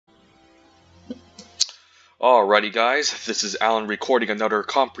Alrighty guys, this is Alan recording another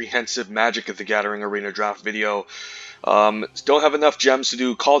comprehensive Magic of the Gathering Arena draft video. Don't have enough gems to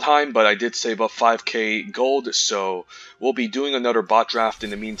do Kaldheim, but I did save up 5k gold, so we'll be doing another bot draft in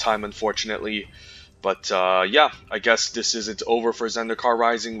the meantime, unfortunately. But yeah, I guess this isn't over for Zendikar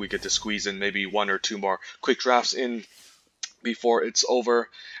Rising. We get to squeeze in maybe one or two more quick drafts in before it's over,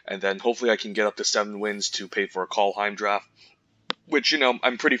 and then hopefully I can get up to 7 wins to pay for a Kaldheim draft, which,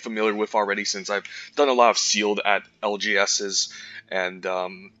 I'm pretty familiar with already since I've done a lot of sealed at LGSs, and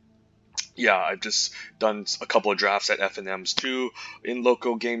yeah, I've just done a couple of drafts at FNMs too in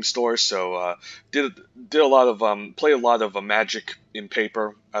local game stores. So did a lot of play a lot of Magic in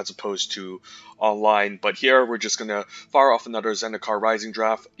paper as opposed to online. But here we're just gonna fire off another Zendikar Rising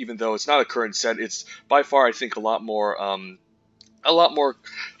draft. Even though it's not a current set, it's by far I think a lot more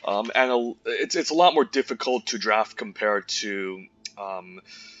it's a lot more difficult to draft compared to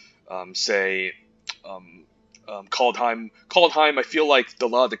say Kaldheim. Kaldheim, I feel like a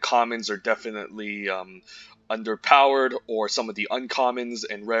lot of the commons are definitely underpowered, or some of the uncommons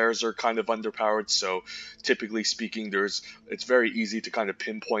and rares are kind of underpowered. So typically speaking, it's very easy to kind of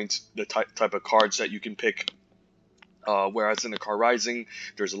pinpoint the type of cards that you can pick. Whereas in the Zendikar Rising,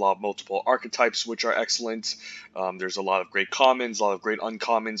 there's a lot of multiple archetypes which are excellent. There's a lot of great commons, a lot of great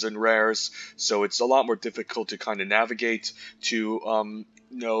uncommons and rares. So it's a lot more difficult to kind of navigate to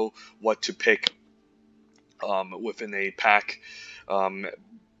know what to pick within a pack.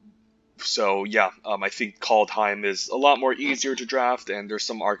 So yeah, I think Kaldheim is a lot more easier to draft, and there's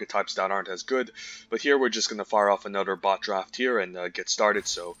some archetypes that aren't as good. But here we're just going to fire off another bot draft here and get started.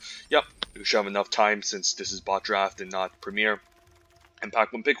 So yep, we should have enough time since this is bot draft and not Premier. And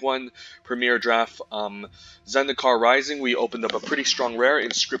pack one, pick one, Premier draft. Zendikar Rising, we opened up a pretty strong rare.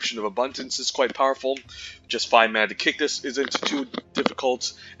 Inscription of Abundance is quite powerful. Just 5 mana to kick this isn't too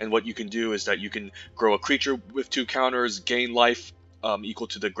difficult. And what you can do is that you can grow a creature with 2 counters, gain life equal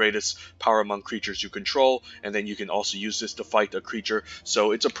to the greatest power among creatures you control, and then you can also use this to fight a creature.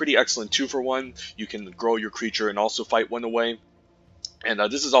 So it's a pretty excellent 2-for-1. You can grow your creature and also fight one away. And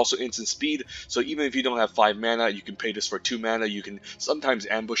this is also instant speed, so even if you don't have 5 mana, you can pay this for 2 mana. You can sometimes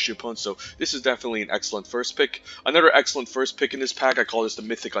ambush your opponent, so this is definitely an excellent first pick. Another excellent first pick in this pack, I call this the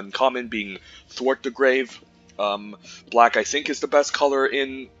Mythic Uncommon, being Thwart the Grave. Black, I think, is the best color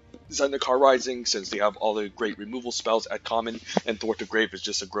in Zendikar Rising, since they have all the great removal spells at common, and Thwart the Grave is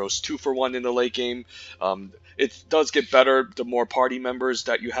just a gross 2-for-1 in the late game. It does get better the more party members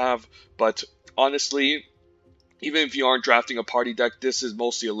that you have, but honestly, even if you aren't drafting a party deck, this is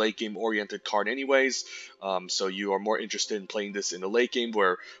mostly a late game oriented card anyways, so you are more interested in playing this in the late game,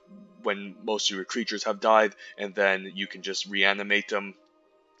 where when most of your creatures have died, and then you can just reanimate them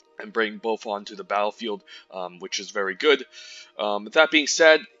and bring both onto the battlefield, which is very good. With that being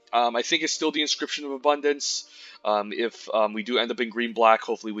said, I think it's still the Inscription of Abundance. If we do end up in green-black,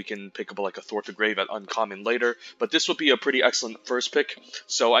 hopefully we can pick up like a Thwart the Grave at uncommon later. But this would be a pretty excellent first pick.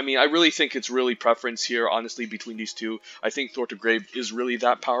 So, I mean, I really think it's really preference here, honestly, between these two. I think Thwart the Grave is really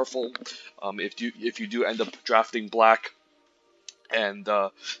that powerful. If you do end up drafting black, and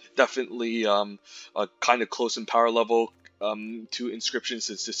definitely kind of close in power level to Inscription,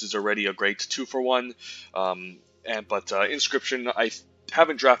 since this is already a great 2-for-1. But Inscription, I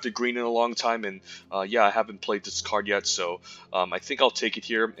haven't drafted green in a long time, and yeah, I haven't played this card yet, so I think I'll take it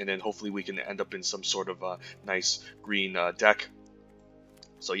here, and then hopefully we can end up in some sort of nice green deck.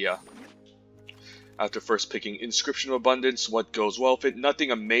 So yeah. After first picking Inscription of Abundance, what goes well with it?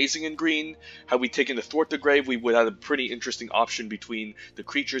 Nothing amazing in green. Had we taken the Thwart the Grave, we would have a pretty interesting option between the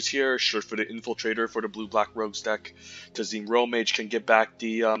creatures here. Sure, for the Infiltrator for the blue-black Rogues deck. Tazim Mage can get back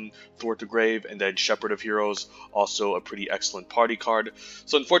the Thwart the Grave, and then Shepherd of Heroes, also a pretty excellent party card.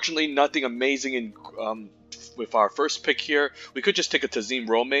 So unfortunately, nothing amazing in with our first pick here. We could just take a Tazim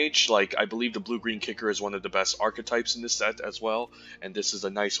Mage. Like, I believe the blue-green kicker is one of the best archetypes in this set as well, and this is a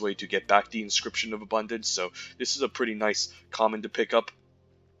nice way to get back the Inscription of Abundance, so this is a pretty nice common to pick up.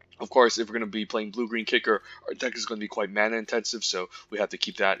 Of course, if we're going to be playing blue-green kicker, our deck is going to be quite mana-intensive, so we have to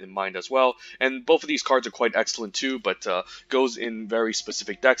keep that in mind as well. And both of these cards are quite excellent too, but goes in very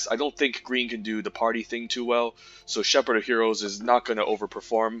specific decks. I don't think green can do the party thing too well, so Shepherd of Heroes is not going to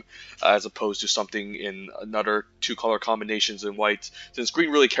overperform as opposed to something in another 2-color combinations in white. Since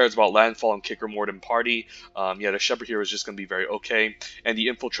green really cares about landfall and kicker more than party, yeah, the Shepherd Hero is just going to be very okay. And the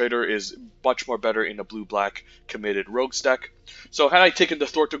Infiltrator is much more better in a blue-black committed Rogues deck. So had I taken the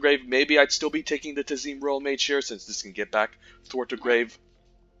Thwart the Grave, maybe I'd still be taking the Tazim Mage here, since this can get back Thwart the Grave.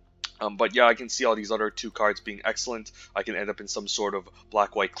 But yeah, I can see all these other two cards being excellent. I can end up in some sort of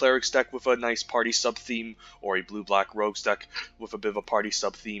black-white clerics deck with a nice party sub-theme, or a blue-black rogues deck with a bit of a party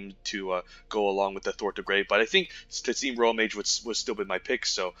sub-theme to go along with the Thwart the Grave. But I think Tazim Royal Mage would still be my pick,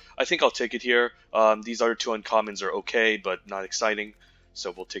 so I think I'll take it here. These other two uncommons are okay, but not exciting.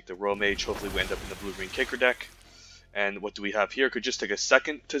 So we'll take the Royal Mage. Hopefully we end up in the blue-green kicker deck. And what do we have here? Could just take a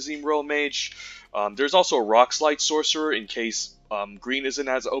second Tazim Royal Mage. There's also a Rock Slide Sorcerer in case green isn't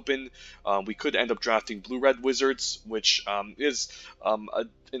as open. We could end up drafting Blue-Red Wizards, which is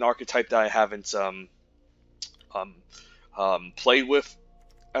an archetype that I haven't played with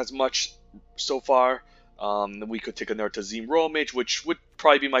as much so far. We could take another Tazim Royal Mage, which would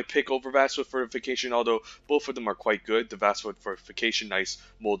probably be my pick over Vastwood Fortification, although both of them are quite good. The Vastwood Fortification, nice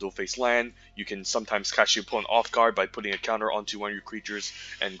multiple face land. You can sometimes catch the opponent off guard by putting a counter onto one of your creatures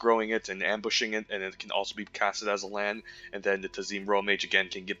and growing it and ambushing it, and it can also be casted as a land. And then the Tazim Royal Mage again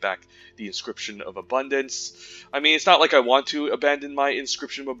can get back the Inscription of Abundance. I mean, it's not like I want to abandon my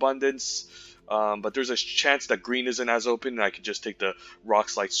Inscription of Abundance, but there's a chance that green isn't as open, and I could just take the Rock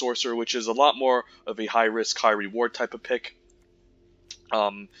Slide Sorcerer, which is a lot more of a high-risk, high-reward type of pick.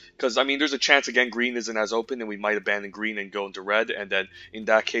 Because, I mean, there's a chance, again, green isn't as open, and we might abandon green and go into red, and then, in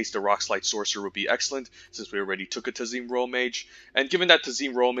that case, the Rock Slide Sorcerer would be excellent, since we already took a Tazim Royal Mage. And given that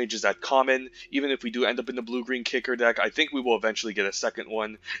Tazim Royal Mage is that common, even if we do end up in the blue-green kicker deck, I think we will eventually get a second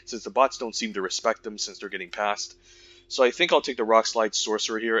one, since the bots don't seem to respect them since they're getting passed. So I think I'll take the Rock Slide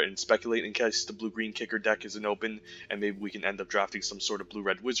Sorcerer here and speculate in case the blue-green kicker deck isn't open, and maybe we can end up drafting some sort of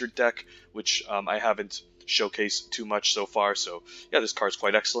blue-red wizard deck, which I haven't showcased too much so far. So yeah, this card's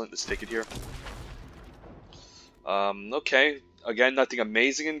quite excellent. Let's take it here. Okay, again, nothing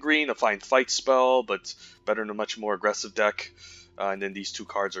amazing in green. A fine fight spell, but better than a much more aggressive deck. And then these two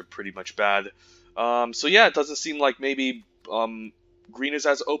cards are pretty much bad. So yeah, it doesn't seem like maybe green is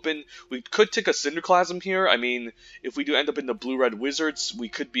as open. We could take a Cinderclasm here. I mean, if we do end up in the blue-red wizards, we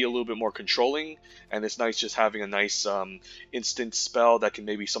could be a little bit more controlling, and it's nice just having a nice instant spell that can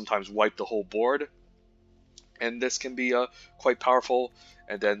maybe sometimes wipe the whole board. And this can be quite powerful,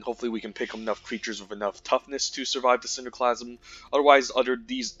 and then hopefully we can pick enough creatures with enough toughness to survive the Cinderclasm. Otherwise,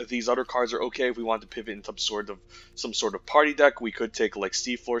 these other cards are okay. If we want to pivot in some sort of party deck, we could take like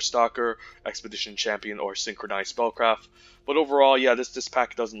Seafloor Stalker, Expedition Champion, or Synchronized Spellcraft. But overall, yeah, this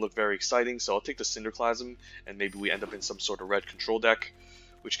pack doesn't look very exciting, so I'll take the Cinderclasm, and maybe we end up in some sort of red control deck,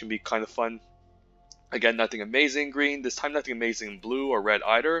 which can be kind of fun. Again, nothing amazing in green. This time, nothing amazing in blue or red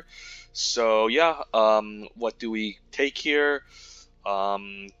either. So yeah, what do we take here?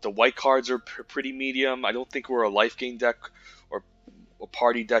 The white cards are pretty medium. I don't think we're a life gain deck or a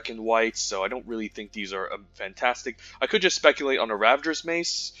party deck in white, so I don't really think these are fantastic. I could just speculate on a Ravager's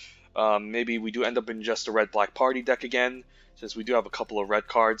Mace. Maybe we do end up in just a red-black party deck again, since we do have a couple of red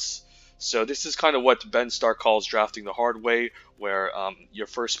cards. So this is kind of what Ben Stark calls drafting the hard way, where your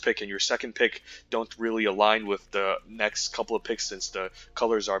first pick and your second pick don't really align with the next couple of picks since the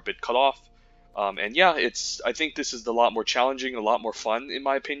colors are a bit cut off. And yeah, I think this is a lot more challenging, a lot more fun in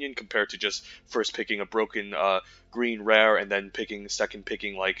my opinion, compared to just first picking a broken green rare and then second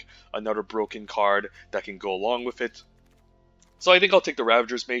picking like another broken card that can go along with it. So I think I'll take the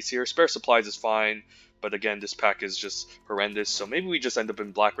Ravager's Mace here. Spare Supplies is fine, but again, this pack is just horrendous. So maybe we just end up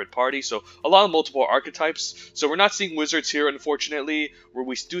in Black-Red Party. So a lot of multiple archetypes. So we're not seeing Wizards here, unfortunately, where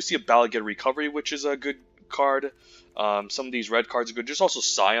we do see a Balagate Recovery, which is a good card. Some of these red cards are good. There's also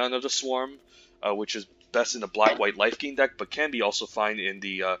Scion of the Swarm, which is best in the Black-White Life Gain deck, but can be also fine in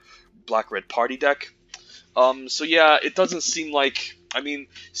the Black-Red Party deck. So yeah, it doesn't seem like... I mean,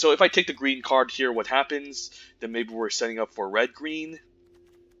 so if I take the green card here, what happens? Then maybe we're setting up for red-green,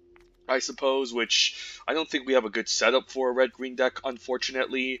 I suppose, which I don't think we have a good setup for a red-green deck,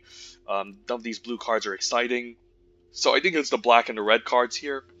 unfortunately. None of these blue cards are exciting. So I think it's the black and the red cards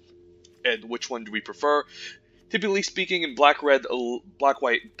here. And which one do we prefer? Typically speaking, in black-red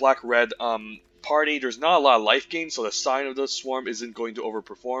party, there's not a lot of life gain, so the Sign of the Swarm isn't going to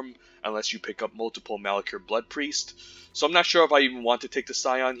overperform unless you pick up multiple Malakir Blood Priest. So I'm not sure if I even want to take the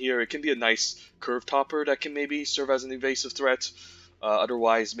Scion here. It can be a nice curve topper that can maybe serve as an evasive threat.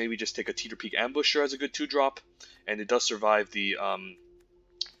 Otherwise, maybe just take a Teeter Peak Ambusher as a good 2-drop. And it does survive the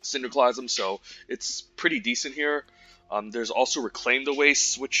Cinderclasm, so it's pretty decent here. There's also Reclaim the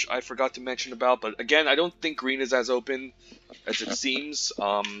Wastes, which I forgot to mention about. But again, I don't think green is as open as it seems.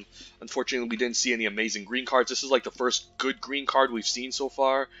 Unfortunately, we didn't see any amazing green cards. This is like the first good green card we've seen so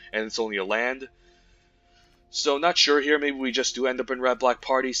far, and it's only a land. So not sure here. Maybe we just do end up in red-black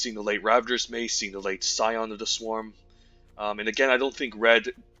party, seeing the late Ravager's Mace, seeing the late Scion of the Swarm. And again, I don't think red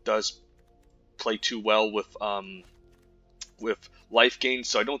does play too well with life gain,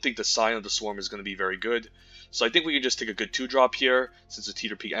 so I don't think the Scion of the Swarm is going to be very good. So I think we can just take a good 2-drop here, since the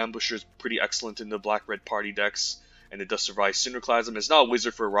Teeter Peak Ambusher is pretty excellent in the black-red party decks, and it does survive Cinderclasm. It's not a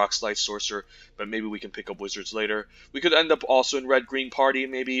wizard for a Rock Slide Sorcerer, but maybe we can pick up wizards later. We could end up also in red-green party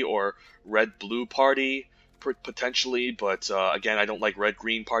maybe, or red-blue party potentially, but again, I don't like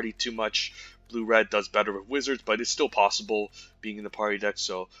red-green party too much. Blue-red does better with wizards, but it's still possible being in the party deck,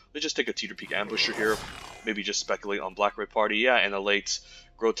 so let's just take a Teeter Peak Ambusher here. Maybe just speculate on black-red party, yeah, and a late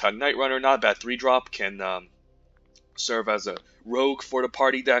Grotag Night Runner. Not a bad 3-drop, can serve as a rogue for the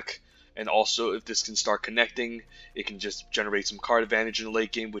party deck, and also if this can start connecting, it can just generate some card advantage in the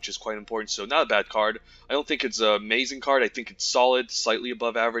late game, which is quite important. So not a bad card. I don't think it's an amazing card. I think it's solid, slightly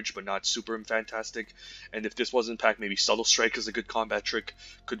above average, but not super fantastic. And if this wasn't packed, maybe Subtle Strike as a good combat trick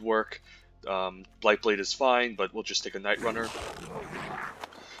could work. Blightblade is fine, but we'll just take a Night Runner.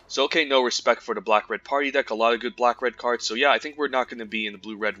 So okay, no respect for the black-red party deck. A lot of good black-red cards. So yeah, I think we're not going to be in the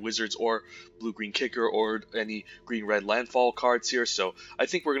blue-red wizards or blue-green kicker or any green-red landfall cards here. So I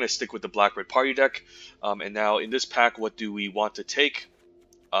think we're going to stick with the black-red party deck. And now in this pack, what do we want to take?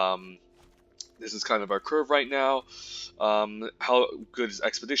 This is kind of our curve right now. How good is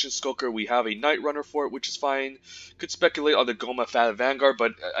Expedition Skulker? We have a Night Runner for it, which is fine. Could speculate on the Goma Fat Vanguard,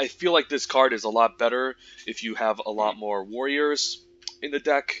 but I feel like this card is a lot better if you have a lot more warriors in the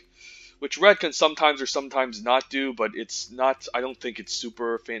deck, which red can sometimes or sometimes not do, but it's not, I don't think it's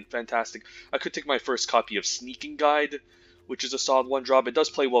super fantastic. I could take my first copy of Sneaking Guide, which is a solid 1-drop. It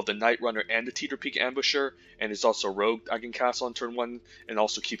does play well with the Night Runner and the Teeter Peak Ambusher, and it's also rogue I can cast on turn 1, and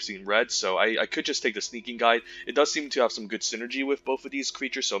also keeps seeing red, so I could just take the Sneaking Guide. It does seem to have some good synergy with both of these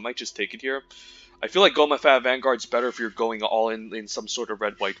creatures, so I might just take it here. I feel like Goma Fat Vanguard's better if you're going all in some sort of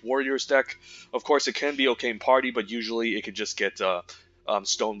red-white warriors deck. Of course, it can be okay in party, but usually it could just get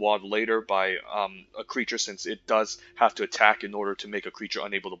stonewalled later by a creature, since it does have to attack in order to make a creature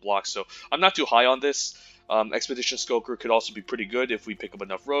unable to block. So I'm not too high on this. Expedition Skulker could also be pretty good if we pick up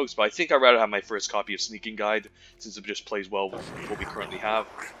enough rogues, but I think I'd rather have my first copy of Sneaking Guide, since it just plays well with what we currently have.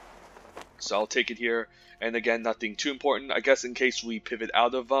 So I'll take it here. And again, nothing too important. I guess in case we pivot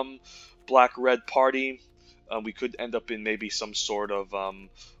out of black-red party, we could end up in maybe some sort of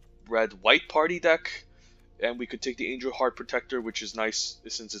red-white party deck. And we could take the Angel Heart Protector, which is nice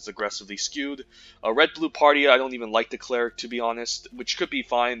since it's aggressively skewed. Red-blue party, I don't even like the Cleric, to be honest, which could be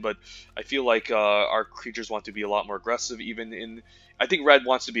fine, but I feel like our creatures want to be a lot more aggressive, even in... I think red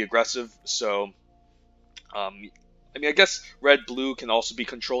wants to be aggressive, so... I mean, I guess red-blue can also be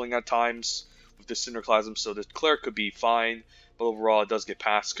controlling at times with the Cinderclasm, so the Cleric could be fine, but overall it does get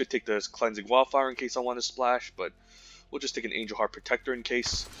passed. Could take the Cleansing Wildfire in case I want to splash, but... we'll just take an Angel Heart Protector in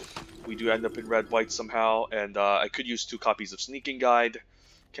case we do end up in red-white somehow. And I could use 2 copies of Sneaking Guide.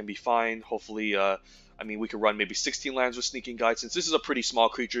 Can be fine. Hopefully, I mean, we could run maybe 16 lands with Sneaking Guide. Since this is a pretty small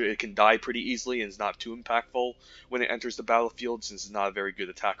creature, it can die pretty easily and is not too impactful when it enters the battlefield, since it's not a very good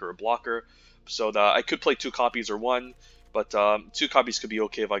attacker or blocker. So I could play 2 copies or 1, but 2 copies could be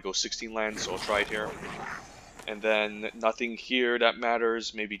okay if I go 16 lands, so I'll try it here. And then nothing here that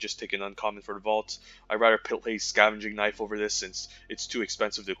matters. Maybe just take an uncommon for the vault. I'd rather play Scavenging Knife over this, since it's too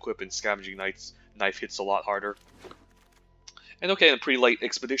expensive to equip, and Scavenging Knife hits a lot harder. And okay, a pretty light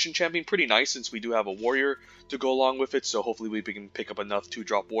Expedition Champion. Pretty nice, since we do have a warrior to go along with it. So hopefully we can pick up enough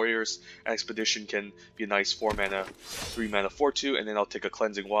 2-drop warriors. And Expedition can be a nice 4-mana, 3-mana 4/2. And then I'll take a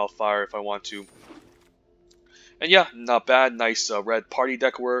Cleansing Wildfire if I want to. And yeah, not bad. Nice red party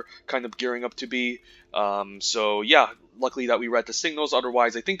deck we're kind of gearing up to be. So yeah, luckily that we read the signals.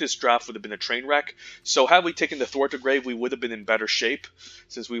 Otherwise, I think this draft would have been a train wreck. So had we taken the Thwart the Grave, we would have been in better shape,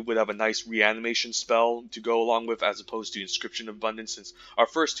 since we would have a nice reanimation spell to go along with, as opposed to Inscription of Abundance, since our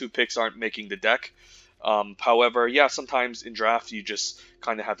first 2 picks aren't making the deck. However, yeah, sometimes in draft you just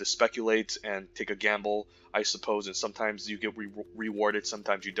kind of have to speculate and take a gamble, I suppose, and sometimes you get rewarded,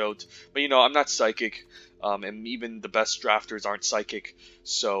 sometimes you don't. But you know, I'm not psychic, and even the best drafters aren't psychic,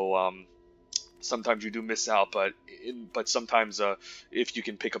 so sometimes you do miss out, but sometimes if you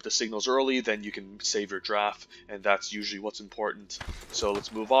can pick up the signals early, then you can save your draft, and that's usually what's important. So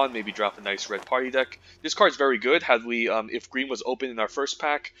let's move on, maybe draft a nice red party deck. This card's very good. Had we, if green was open in our first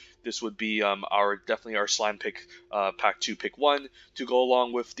pack, this would be definitely our slime pick, pack 2, pick 1, to go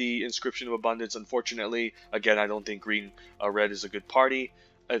along with the Inscription of Abundance. Unfortunately, again, I don't think green red is a good party.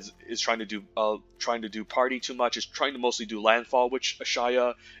 Is trying to do party too much. Is trying to mostly do landfall, which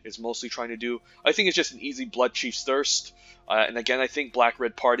Ashaya is mostly trying to do. I think it's just an easy Blood Chief's Thirst. And again, I think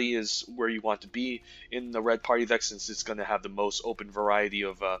black-red party is where you want to be in the red party deck, since it's going to have the most open variety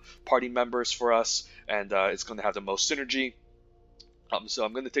of party members for us, and it's going to have the most synergy. So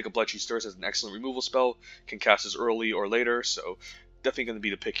I'm going to take a Bloodchief's Thirst as an excellent removal spell. Can cast this early or later, so definitely going to be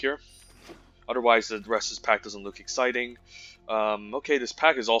the pick here. Otherwise, the rest of this pack doesn't look exciting. Okay, this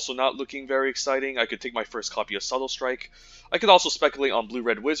pack is also not looking very exciting. I could take my first copy of Subtle Strike. I could also speculate on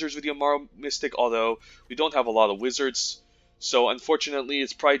Blue-Red Wizards with the Amaro Mystic, although we don't have a lot of Wizards. So unfortunately,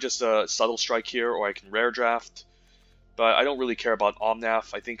 it's probably just a Subtle Strike here, or I can Rare Draft. But I don't really care about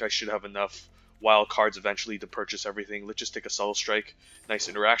Omnath. I think I should have enough wild cards eventually to purchase everything. Let's just take a Subtle Strike. Nice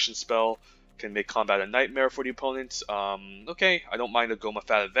interaction spell. Can make combat a nightmare for the opponent. Okay, I don't mind a Goma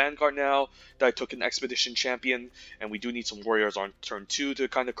Fatted Vanguard now that I took an Expedition Champion, and we do need some Warriors on turn 2 to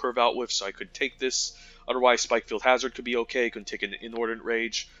kind of curve out with, so I could take this. Otherwise, Spikefield Hazard could be okay. Could take an Inordinate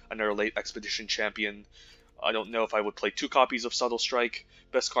Rage, another late Expedition Champion. I don't know if I would play 2 copies of Subtle Strike.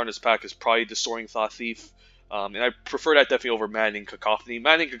 Best card in this pack is probably the Soaring Thought Thief. And I prefer that definitely over Maddening Cacophony.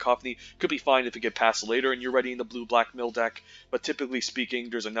 Maddening Cacophony could be fine if it get passed later and you're ready in the blue-black mill deck, but typically speaking,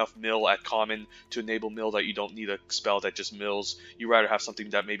 there's enough mill at common to enable mill that you don't need a spell that just mills. You rather have something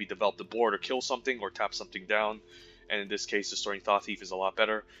that maybe develop the board or kill something or tap something down, and in this case, the Soaring Thought Thief is a lot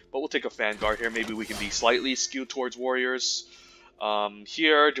better. But we'll take a Vanguard here. Maybe we can be slightly skewed towards Warriors.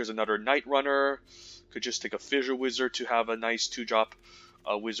 Here, there's another Night Runner. Could just take a Fissure Wizard to have a nice 2-drop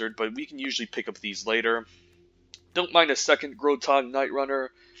wizard, but we can usually pick up these later. Don't mind a second Grotog Night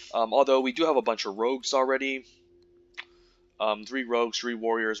Runner, although we do have a bunch of rogues already. 3 rogues, 3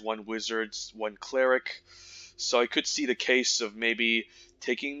 warriors, 1 wizard, 1 cleric. So I could see the case of maybe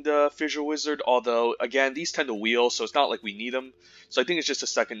taking the Fissure Wizard, although, again, these tend to wheel, so it's not like we need them. So I think it's just a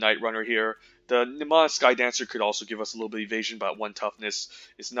second Night Runner here. The Nimona Sky Dancer could also give us a little bit of evasion, but 1 toughness.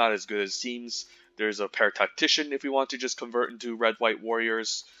 It's not as good as it seems. There's a Paratactician if we want to just convert into red-white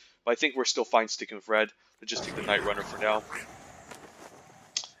warriors. But I think we're still fine sticking with red. Let's just take the Night Runner for now.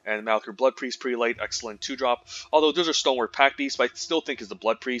 And Malachor Blood Priest pretty late, excellent 2-drop. Although those are Stonework Pack Beasts, but I still think is the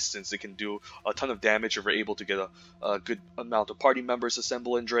Blood Priest since it can do a ton of damage if we're able to get a good amount of party members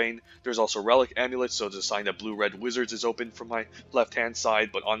assemble and drain. There's also Relic Amulet, so it's a sign that Blue-Red Wizards is open from my left-hand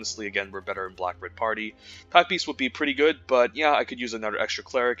side, but honestly, again, we're better in Black-Red Party. Pack Beast would be pretty good, but yeah, I could use another extra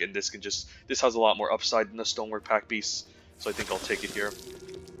Cleric, and this has a lot more upside than the Stonework Pack Beast, so I think I'll take it here.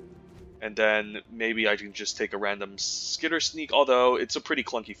 And then maybe I can just take a random Skitter Sneak, although it's a pretty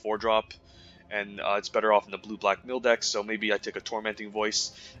clunky 4-drop, and it's better off in the blue-black mill deck, so maybe I take a Tormenting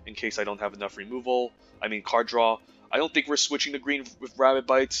Voice in case I don't have enough card draw. I don't think we're switching to green with Rabbit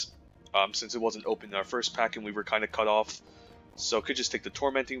Bites, since it wasn't open in our first pack and we were kind of cut off. So I could just take the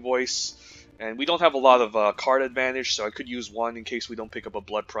Tormenting Voice, and we don't have a lot of card advantage, so I could use 1 in case we don't pick up a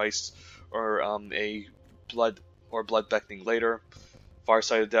Blood Price or a Blood Beckoning later.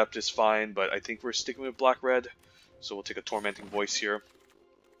 Farsight Adept is fine, but I think we're sticking with Black-Red, so we'll take a Tormenting Voice here.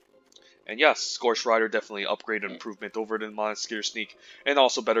 And yes, Scorched Rider definitely upgraded improvement over the Nimona Skitter Sneak, and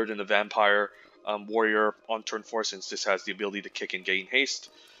also better than the Vampire Warrior on turn 4 since this has the ability to kick and gain haste.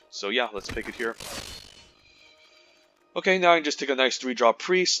 So yeah, let's pick it here. Okay, now I can just take a nice 3-drop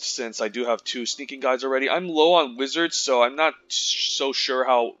Priest, since I do have 2 Sneaking Guides already. I'm low on Wizards, so I'm not so sure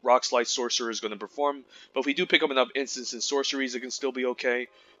how Rockslide Sorcerer is going to perform. But if we do pick up enough Instants and Sorceries, it can still be okay.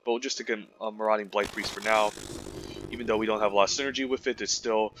 But we'll just take a Marauding Blight Priest for now. Even though we don't have a lot of synergy with it, it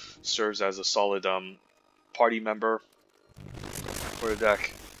still serves as a solid party member for the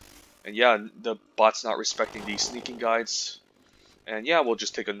deck. And yeah, the bot's not respecting these Sneaking Guides. And yeah, we'll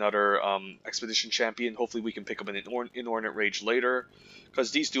just take another Expedition Champion. Hopefully we can pick up an Inordinate Rage later,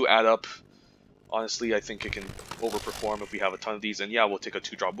 because these do add up. Honestly, I think it can overperform if we have a ton of these. And yeah, we'll take a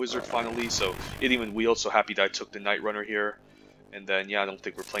 2-drop Wizard finally, so it even wheels, so happy that I took the Night Runner here. And then, yeah, I don't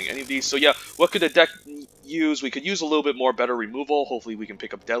think we're playing any of these. So yeah, what could the deck use? We could use a little bit more better removal. Hopefully we can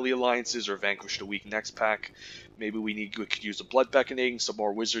pick up Deadly Alliances or Vanquish the Weak next pack. Maybe we could use a Blood Beckoning, some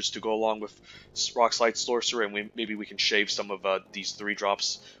more Wizards to go along with Rockslide Sorcerer, and maybe we can shave some of these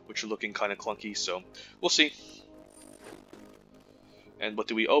 3-drops, which are looking kind of clunky, so we'll see. And what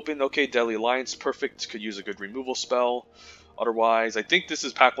do we open? Okay, Deadly Alliance, perfect. Could use a good removal spell. Otherwise, I think this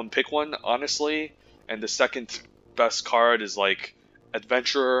is pack 1, pick 1, honestly. And the second best card is like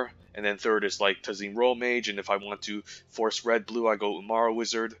Adventurer, and then third is like Tazim Royal Mage, and if I want to force red-blue, I go Umara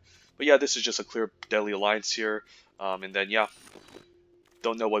Wizard. But yeah, this is just a clear Deadly Alliance here. And then yeah,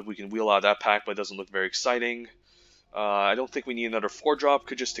 don't know what we can wheel out of that pack, but it doesn't look very exciting. I don't think we need another 4-drop.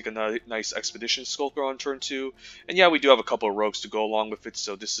 Could just take a nice Expedition Skulker on turn 2. And yeah, we do have a couple of rogues to go along with it,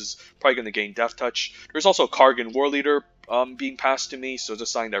 so this is probably going to gain Death Touch. There's also Kargan War Leader being passed to me, so it's a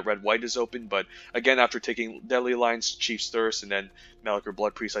sign that red-white is open. But again, after taking Deadly Alliance, Chief's Thirst, and then Malachor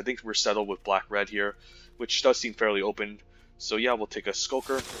Blood Priest, I think we're settled with Black-Red here, which does seem fairly open. So yeah, we'll take a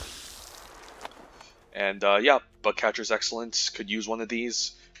Skulker. And yeah, Bugcatcher's excellent. Could use one of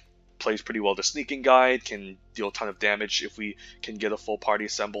these. Plays pretty well the sneaking guide. Can deal a ton of damage if we can get a full party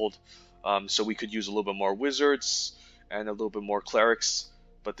assembled. So we could use a little bit more wizards and a little bit more clerics.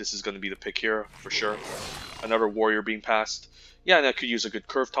 But this is going to be the pick here for sure. Another warrior being passed. Yeah, and I could use a good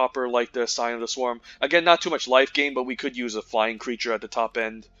curve topper like the Sign of the Swarm. Again, not too much life gain, but we could use a flying creature at the top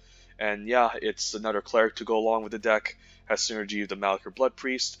end. And yeah, it's another cleric to go along with the deck. Has synergy with the Malachor Blood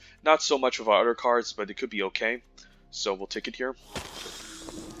Priest. Not so much of our other cards, but it could be okay. So we'll take it here.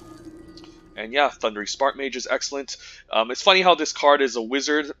 And yeah, Thundering Spark Mage is excellent. It's funny how this card is a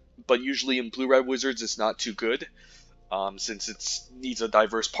wizard, but usually in blue-red wizards it's not too good. Since it needs a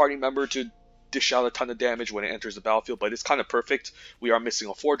diverse party member to dish out a ton of damage when it enters the battlefield, but it's kind of perfect. We are missing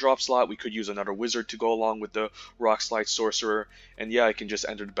a 4-drop slot. We could use another wizard to go along with the Rock Slide Sorcerer, and yeah, it can just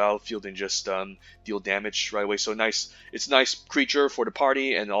enter the battlefield and just deal damage right away. So nice. It's a nice creature for the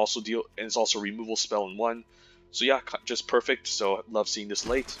party, and it's also a removal spell in one. So yeah, just perfect. So I love seeing this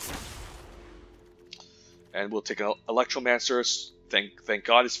late. And we'll take an Electromancer. Thank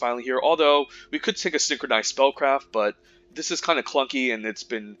God it's finally here. Although we could take a Synchronized Spellcraft, but this is kind of clunky and it's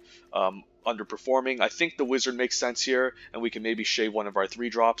been underperforming. I think the wizard makes sense here, and we can maybe shave one of our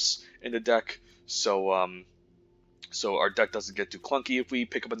 3-drops in the deck, so so our deck doesn't get too clunky if we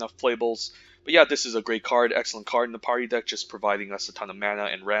pick up enough playables. But yeah, this is a great card, excellent card in the party deck, just providing us a ton of mana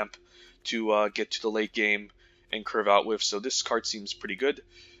and ramp to get to the late game and curve out with. So this card seems pretty good.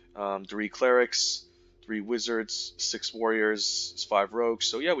 3 clerics, 3 wizards, 6 warriors, 5 rogues.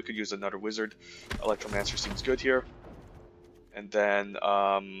 So yeah, we could use another wizard. Electromancer seems good here. And then,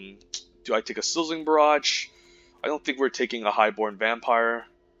 do I take a Sizzling Barrage? I don't think we're taking a Highborn Vampire.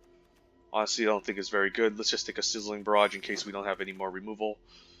 Honestly, I don't think it's very good. Let's just take a Sizzling Barrage in case we don't have any more removal.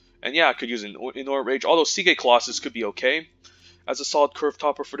 And yeah, I could use an Inordinate Rage, although Seagate Colossus could be okay as a solid curve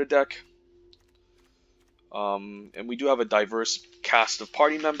topper for the deck. And we do have a diverse cast of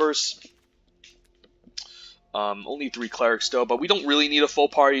party members. Only 3 clerics though, but we don't really need a full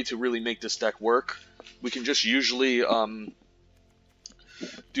party to really make this deck work. We can just usually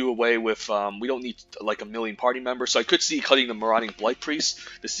do away with, we don't need like a million party members, so I could see cutting the Marauding Blight Priest.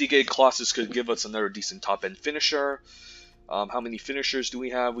 The Seagate Colossus could give us another decent top-end finisher. How many finishers do we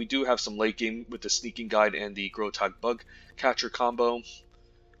have? We do have some late game with the Sneaking Guide and the Grotag Bug Catcher combo.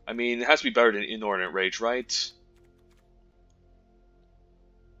 I mean, it has to be better than Inordinate Rage, right?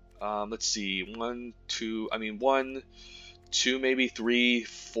 Let's see, 1, 2, maybe 3,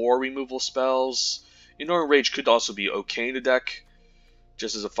 4 removal spells. Inordinate Rage could also be okay in the deck,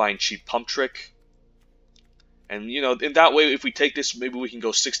 just as a fine cheap pump trick. And you know, in that way, if we take this, maybe we can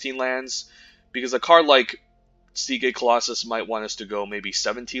go 16 lands, because a card like Seagate Colossus might want us to go maybe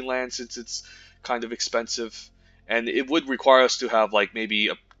 17 lands since it's kind of expensive, and it would require us to have like maybe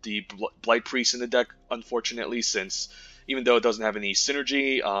the Blight Priest in the deck, unfortunately, since even though it doesn't have any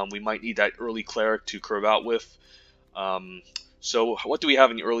synergy, we might need that early cleric to curve out with. So what do we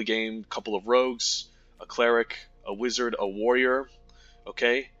have in the early game? A couple of rogues, a cleric, a wizard, a warrior.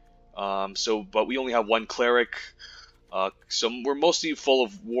 Okay, but we only have 1 cleric, so we're mostly full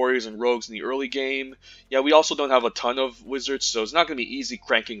of warriors and rogues in the early game. Yeah, we also don't have a ton of wizards, so it's not going to be easy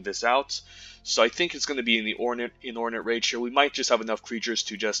cranking this out. So I think it's going to be in the Inordinate Rage here. We might just have enough creatures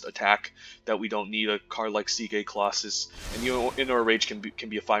to just attack that we don't need a card like Seagate Colossus. And the Inordinate Rage can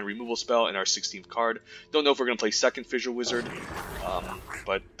be a fine removal spell in our 16th card. Don't know if we're going to play second Fissure Wizard,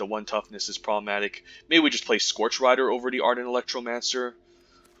 but the 1 toughness is problematic. Maybe we just play Scorch Rider over the Ardent Electromancer.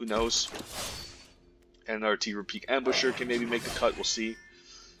 Who knows? And our Teeter Peak Ambusher can maybe make the cut. We'll see.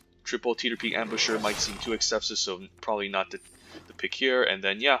 Triple Teeter Peak Ambusher might seem too excessive, so probably not the pick here. And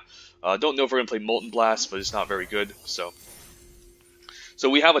then, yeah, don't know if we're going to play Molten Blast, but it's not very good. So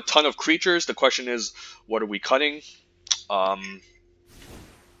we have a ton of creatures. The question is, what are we cutting?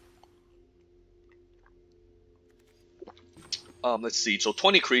 Let's see. So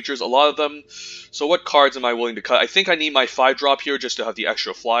 20 creatures, a lot of them. So what cards am I willing to cut? I think I need my 5-drop here just to have the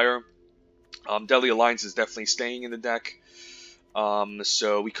extra flyer. Deadly Alliance is definitely staying in the deck.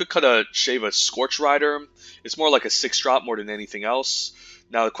 So we could shave a Scorch Rider. It's more like a 6-drop more than anything else.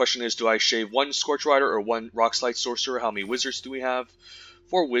 Now the question is, do I shave 1 Scorch Rider or 1 Rockslide Sorcerer? How many wizards do we have?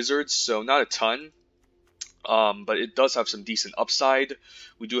 4 wizards, so not a ton. But it does have some decent upside.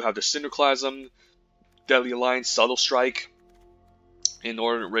 We do have the Cinderclasm, Deadly Alliance, Subtle Strike,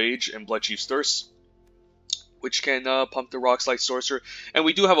 Inordinate Rage, and Bloodchief's Thirst, which can pump the Rockslide Sorcerer. And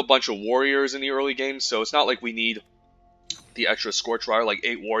we do have a bunch of warriors in the early game, so it's not like we need the extra Scorch Rider, like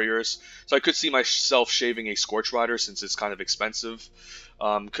 8 warriors. So I could see myself shaving a Scorch Rider since it's kind of expensive.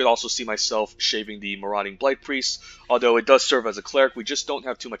 Could also see myself shaving the Marauding Blight Priest, although it does serve as a cleric. We just don't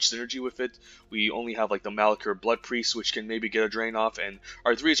have too much synergy with it. We only have like the Malachir Blood Priest, which can maybe get a drain off, and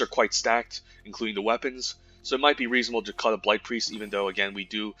our 3s are quite stacked, including the weapons. So it might be reasonable to cut a Blight Priest, even though again we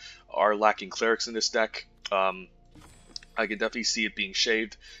are lacking clerics in this deck. I can definitely see it being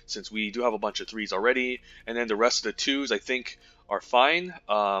shaved since we do have a bunch of 3s already, and then the rest of the 2s I think are fine.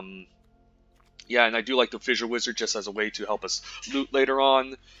 Yeah, and I do like the Fissure Wizard just as a way to help us loot later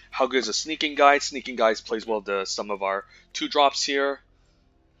on. How good is a Sneaking Guide? Sneaking Guide plays well to some of our 2-drops here,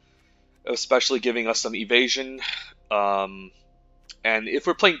 especially giving us some evasion. And if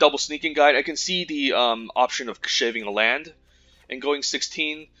we're playing double Sneaking Guide, I can see the option of shaving a land and going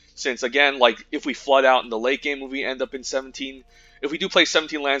 16, since again, like if we flood out in the late game, we end up in 17. If we do play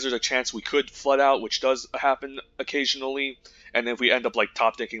 17 lands, there's a chance we could flood out, which does happen occasionally. And if we end up like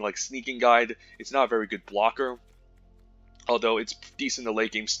top decking like Sneaking Guide, it's not a very good blocker. Although it's decent in the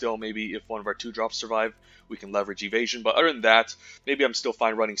late game still. Maybe if one of our 2-drops survive, we can leverage evasion. But other than that, maybe I'm still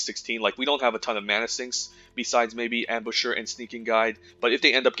fine running 16. Like we don't have a ton of mana sinks besides maybe Ambusher and Sneaking Guide. But if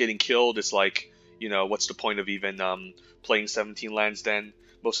they end up getting killed, it's like, you know, what's the point of even playing 17 lands then?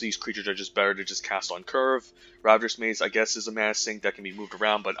 Most of these creatures are just better to just cast on curve. Ravager's Maze, I guess, is a mana sink that can be moved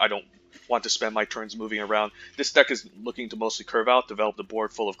around, but I don't want to spend my turns moving around. This deck is looking to mostly curve out, develop the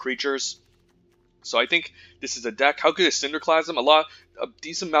board full of creatures. So I think this is a deck. How good is Cinderclasm? A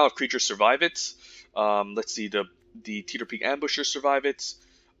decent amount of creatures survive it. Let's see, the Teeter Peak Ambusher survive it.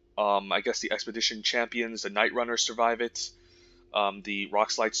 I guess the Expedition Champions, the Night Runners survive it. The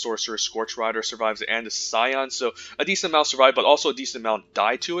Rockslide Sorcerer, Scorch Rider survives it, and the Scion. So a decent amount survive, but also a decent amount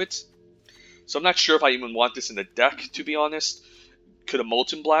die to it. So I'm not sure if I even want this in the deck, to be honest. Could a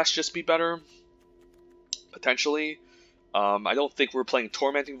Molten Blast just be better? Potentially. I don't think we're playing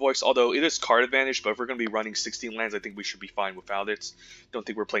Tormenting Voice, although it is card advantage, but if we're going to be running 16 lands, I think we should be fine without it. Don't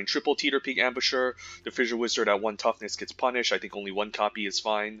think we're playing triple Teeter Peak Ambusher. The Fissure Wizard at 1 toughness gets punished. I think only 1 copy is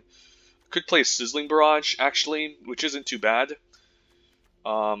fine. Could play a Sizzling Barrage, actually, which isn't too bad.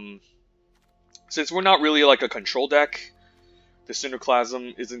 Since we're not really like a control deck, the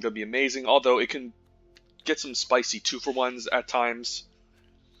Cinderclasm isn't going to be amazing, although it can get some spicy 2-for-1s at times.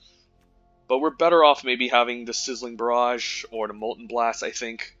 But we're better off maybe having the Sizzling Barrage or the Molten Blast, I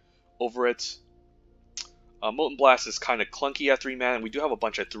think, over it. Molten Blast is kind of clunky at 3 mana, and we do have a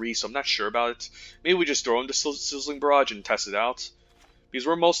bunch at 3, so I'm not sure about it. Maybe we just throw in the Sizzling Barrage and test it out. Because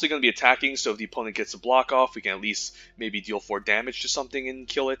we're mostly going to be attacking, so if the opponent gets a block off, we can at least maybe deal 4 damage to something and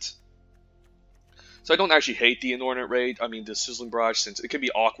kill it. So I don't actually hate the Inordinate Raid, the Sizzling Barrage, since it can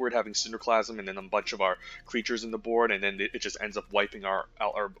be awkward having Cinderclasm and then a bunch of our creatures in the board, and then it just ends up wiping our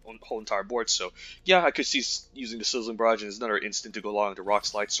whole entire board. So yeah, I could see using the Sizzling Barrage, and there's another instant to go along with the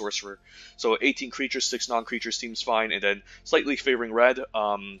Rockslide Sorcerer. So 18 creatures, 6 non-creatures seems fine, and then slightly favoring red.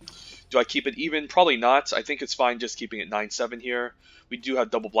 Do I keep it even? Probably not. I think it's fine just keeping it 9-7 here. We do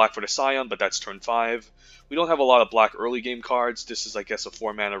have double black for the Scion, but that's turn 5. We don't have a lot of black early game cards. This is, I guess, a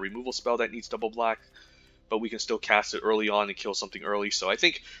 4-mana removal spell that needs double black. But we can still cast it early on and kill something early. So I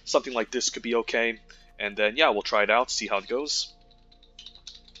think something like this could be okay. And then, yeah, we'll try it out, see how it goes.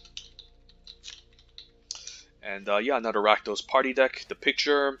 And, yeah, another Rakdos party deck. The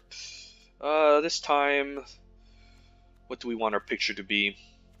picture. This time, what do we want our picture to be?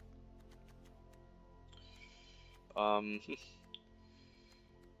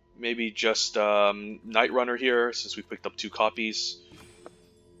 Maybe just Night Runner here, since we picked up 2 copies.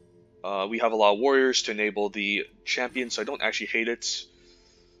 We have a lot of warriors to enable the champion, so I don't actually hate it.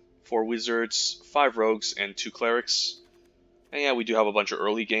 4 wizards, 5 rogues, and 2 clerics. And yeah, we do have a bunch of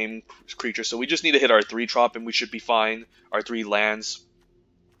early game creatures, so we just need to hit our 3-drop and we should be fine. Our 3 lands.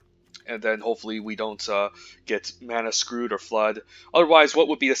 And then hopefully we don't get mana screwed or flood. Otherwise, what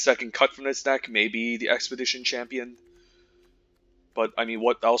would be the second cut from this deck? Maybe the Expedition Champion. But,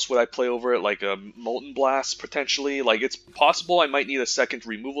 what else would I play over it? Like a Molten Blast, potentially? Like, it's possible I might need a second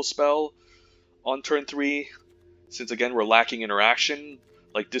removal spell on turn 3. Since, again, we're lacking interaction.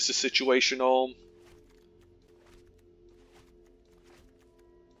 Like, this is situational.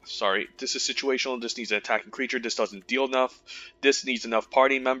 Sorry, this is situational. This needs an attacking creature. This doesn't deal enough. This needs enough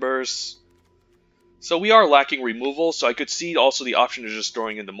party members. So we are lacking removal, so I could see also the option of just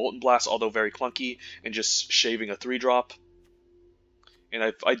throwing in the Molten Blast, although very clunky, and just shaving a 3-drop.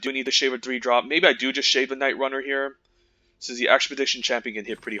 And I do need to shave a 3-drop. Maybe I do just shave the Night Runner here, since the Expedition Champion can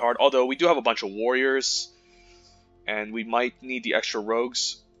hit pretty hard. Although we do have a bunch of warriors, and we might need the extra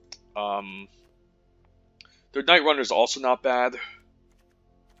rogues. Their Night Runner is also not bad.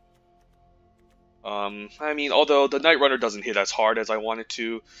 I mean, although the Night Runner doesn't hit as hard as I want it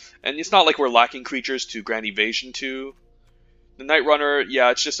to, and it's not like we're lacking creatures to grant evasion to. The Night Runner,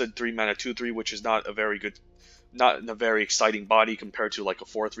 yeah, it's just a 3-mana 2/3, which is not a very good, not a very exciting body compared to like a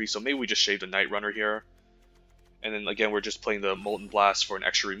 4/3. So maybe we just shave the Night Runner here. And then again, we're just playing the Molten Blast for an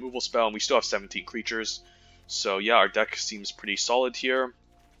extra removal spell, and we still have 17 creatures. So yeah, our deck seems pretty solid here.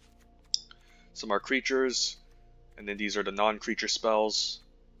 Some are creatures, and then these are the non-creature spells.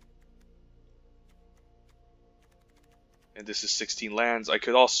 And this is 16 lands. I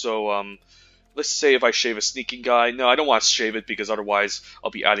could also, let's say if I shave a Sneaking Guy. No, I don't want to shave it because otherwise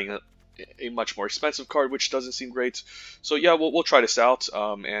I'll be adding a much more expensive card, which doesn't seem great. So yeah, we'll try this out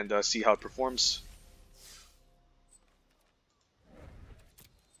and see how it performs.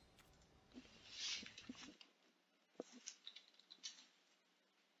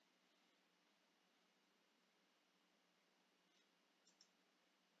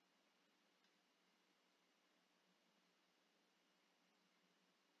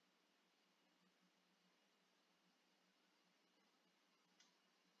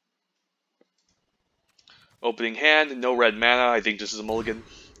 Opening hand, no red mana. I think this is a mulligan.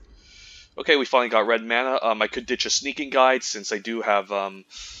 Okay, we finally got red mana. I could ditch a Sneaking Guide since I do have,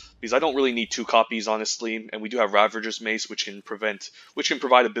 because I don't really need 2 copies, honestly, and we do have Ravager's Mace, which can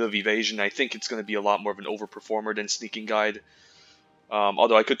provide a bit of evasion. I think it's going to be a lot more of an overperformer than Sneaking Guide.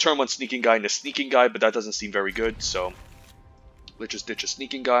 Although I could turn one Sneaking Guide into Sneaking Guide, but that doesn't seem very good, so let's just ditch a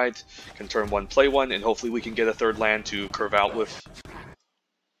Sneaking Guide, can turn one, play one, and hopefully we can get a 3rd land to curve out with.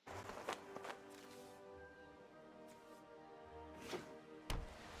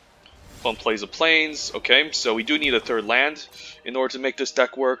 Opponent plays a Plains. Okay, so we do need a 3rd land in order to make this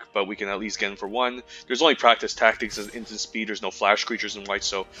deck work, but we can at least get in for 1. There's only Practice Tactics as instant speed. There's no flash creatures in white,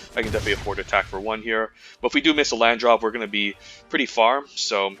 so I can definitely afford to attack for 1 here. But if we do miss a land drop, we're going to be pretty far,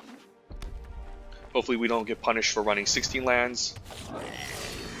 so hopefully we don't get punished for running 16 lands.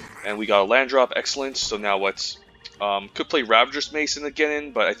 And we got a land drop, excellent. So now what? Could play Ravager's Mace in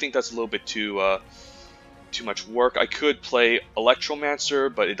again, but I think that's a little bit too much work. I could play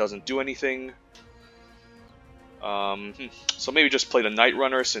Electromancer, but it doesn't do anything. So maybe just play the Night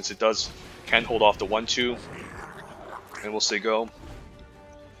Runner since it can hold off the 1/2, and we'll say go.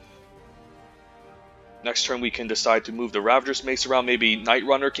 Next turn we can decide to move the Ravager's Mace around. Maybe Night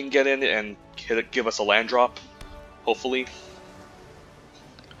Runner can get in and give us a land drop, hopefully.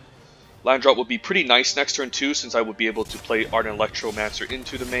 Land drop would be pretty nice next turn too, since I would be able to play Ardent Electromancer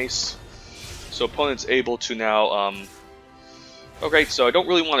into the Mace. So opponent's able to now, okay, so I don't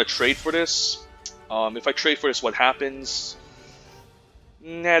really want to trade for this. If I trade for this, what happens?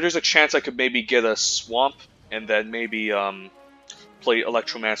 Nah, there's a chance I could maybe get a Swamp, and then maybe play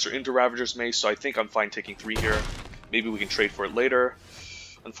Electromancer into Ravager's Mace, so I think I'm fine taking 3 here. Maybe we can trade for it later.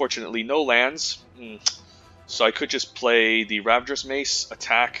 Unfortunately, no lands. So I could just play the Ravager's Mace,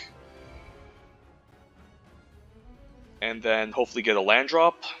 attack, and then hopefully get a land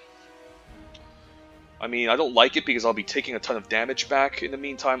drop. I mean, I don't like it because I'll be taking a ton of damage back in the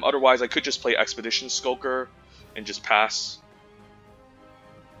meantime. Otherwise, I could just play Expedition Skulker and just pass.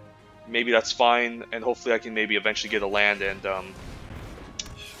 Maybe that's fine, and hopefully I can maybe eventually get a land and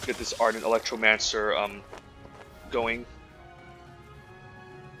get this Ardent Electromancer going.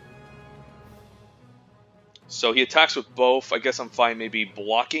 So he attacks with both. I guess I'm fine maybe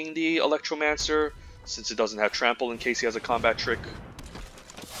blocking the Electromancer since it doesn't have trample in case he has a combat trick.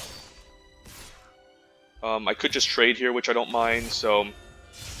 I could just trade here, which I don't mind, so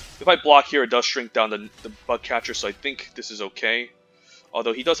if I block here, it does shrink down the Bug Catcher, so I think this is okay.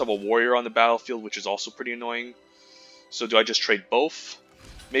 Although he does have a Warrior on the battlefield, which is also pretty annoying. So do I just trade both?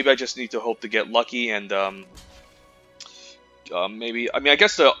 Maybe I just need to hope to get lucky and maybe... I mean, I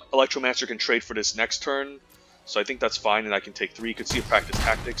guess the Electromancer can trade for this next turn, so I think that's fine, and I can take 3. You could see a Practice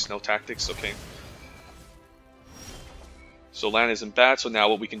Tactics, no Tactics, okay. So land isn't bad, so now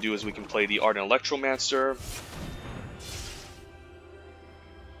what we can do is we can play the Ardent Electromancer.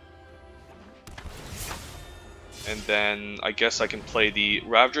 And then I guess I can play the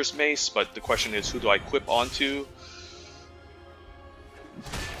Ravager's Mace, but the question is who do I equip onto?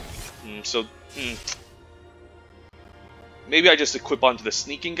 Maybe I just equip onto the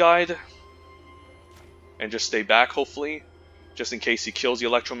Sneaking Guide and just stay back, hopefully. Just in case he kills the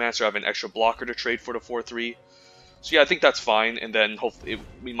Electromancer, I have an extra blocker to trade for the 4/3. So yeah, I think that's fine, and then hopefully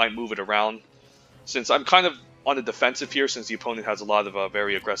we might move it around. Since I'm kind of on the defensive here, since the opponent has a lot of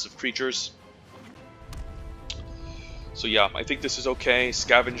very aggressive creatures. So yeah, I think this is okay.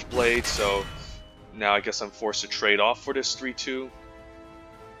 Scavenge Blade, so now I guess I'm forced to trade off for this 3/2.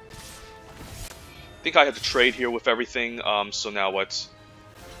 I think I have to trade here with everything, so now what?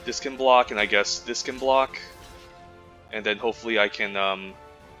 this can block, and I guess this can block. And then hopefully I can,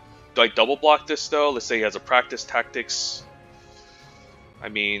 do I double block this though? Let's say he has a practice tactics. I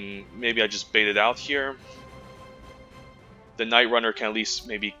mean, maybe I just bait it out here. The Night Runner can at least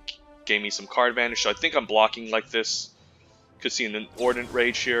maybe gain me some card advantage, so I think I'm blocking like this. Could see an Inordinate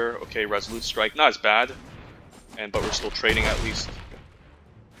Rage here. Okay, Resolute Strike, not as bad. But we're still trading at least.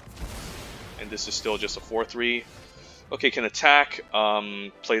 And this is still just a 4-3. Okay, can attack,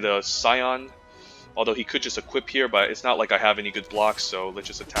 play the Scion. Although he could just equip here, but it's not like I have any good blocks, so let's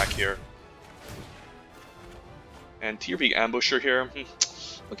just attack here. And TRP Ambusher here.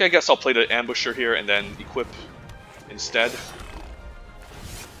 Okay, I guess I'll play the Ambusher here and then equip instead.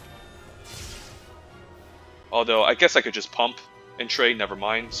 Although, I guess I could just pump and trade, never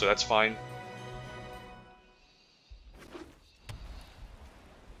mind, so that's fine.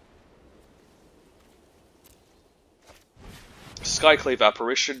 Skyclave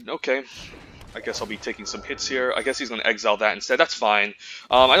Apparition, okay. I guess I'll be taking some hits here. I guess he's going to exile that instead. That's fine.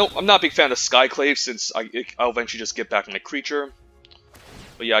 I'm not a big fan of Skyclave since I'll eventually just get back in the creature.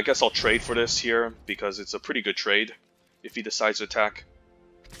 But yeah, I guess I'll trade for this here because it's a pretty good trade if he decides to attack.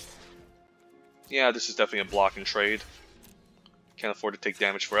 Yeah, this is definitely a block and trade. Can't afford to take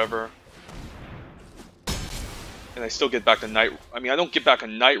damage forever. And I still get back the Night... I mean, I don't get back a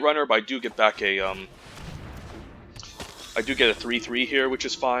Night Runner, but I do get back a... I do get a 3-3 here, which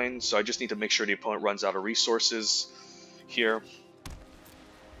is fine, so I just need to make sure the opponent runs out of resources here.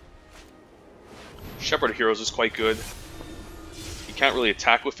 Shepherd of Heroes is quite good. He can't really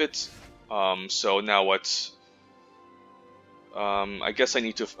attack with it, so now what? I guess I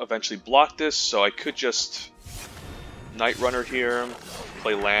need to eventually block this, so I could just Night Runner here,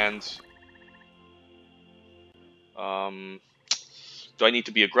 play land. Do I need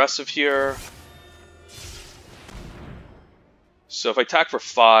to be aggressive here? So if I attack for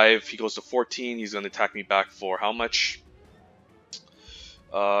 5, he goes to 14, he's going to attack me back for how much?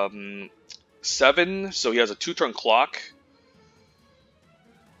 7, so he has a 2-turn clock.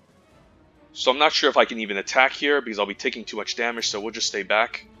 So I'm not sure if I can even attack here because I'll be taking too much damage, so we'll just stay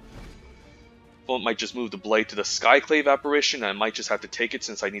back. Opponent might just move the blade to the Skyclave Apparition, and I might just have to take it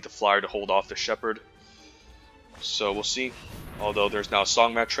since I need the flyer to hold off the Shepherd. So we'll see. Although there's now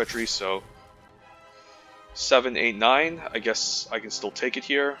Songmat Treachery, so 7, 8, 9. I guess I can still take it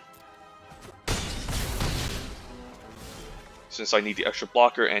here. Since I need the extra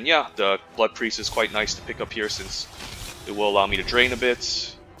blocker. And yeah, the Blood Priest is quite nice to pick up here since it will allow me to drain a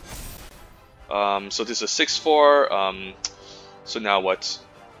bit. So this is a 6-4. So now what?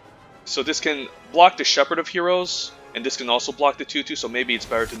 So this can block the Shepherd of Heroes. And this can also block the 2-2. So maybe it's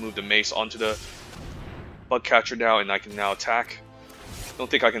better to move the Mace onto the Bug Catcher now. And I can now attack. Don't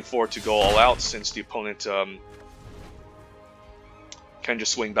think I can afford to go all out since the opponent can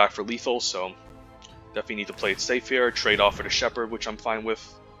just swing back for lethal, so definitely need to play it safe here. Trade off for the Shepherd, which I'm fine with.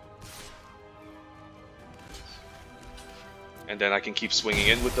 And then I can keep swinging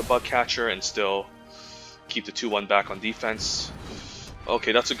in with the Bug Catcher and still keep the 2-1 back on defense.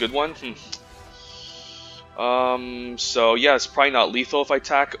 Okay, that's a good one. So yeah, it's probably not lethal if I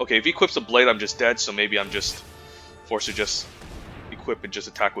attack. Okay, if he equips a blade, I'm just dead, so maybe I'm just forced to just equip and just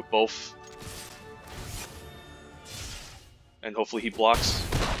attack with both. And hopefully he blocks.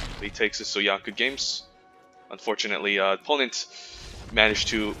 He takes it, so yeah, good games. Unfortunately, opponent managed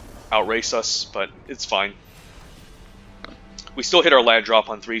to outrace us, but it's fine. We still hit our land drop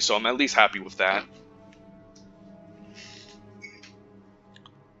on 3, so I'm at least happy with that.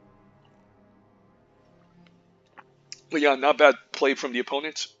 But yeah, not bad play from the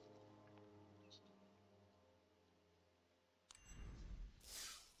opponent.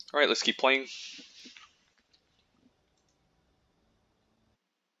 Alright, let's keep playing.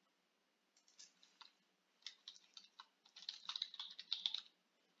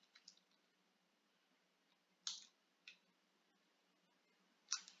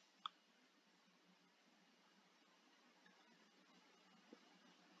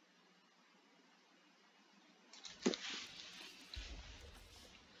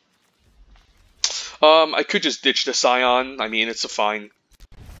 I could just ditch the Scion. I mean, it's a fine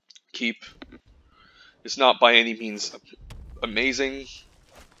keep. It's not by any means amazing.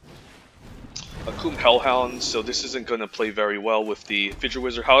 Akum Hellhound, so this isn't going to play very well with the Fidget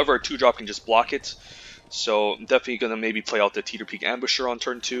Wizard. However, a 2-drop can just block it. So I'm definitely going to maybe play out the Teeter Peak Ambusher on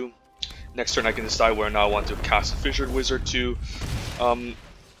turn 2. Next turn I can decide whether or not I want to cast a Fidget Wizard to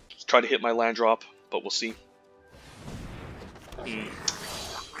try to hit my land drop, but we'll see.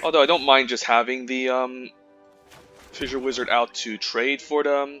 Although I don't mind just having the Fissure Wizard out to trade for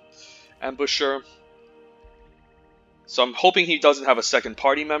the Ambusher. So I'm hoping he doesn't have a second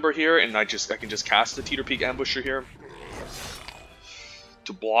party member here, and I can just cast the Teeter Peak Ambusher here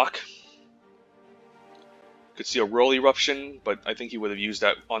to block. Could see a Whirl Eruption, but I think he would have used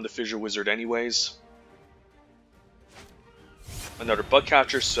that on the Fissure Wizard anyways. Another Bug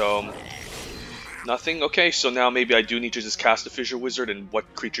Catcher, so nothing. Okay, so now maybe I do need to just cast the Fissure Wizard, and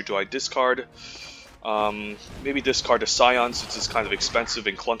what creature do I discard? Maybe discard a Scion since it's kind of expensive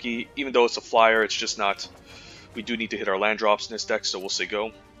and clunky. Even though it's a flyer, it's just not... We do need to hit our land drops in this deck, so we'll say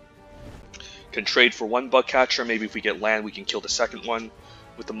go. Can trade for one Bug Catcher. Maybe if we get land, we can kill the second one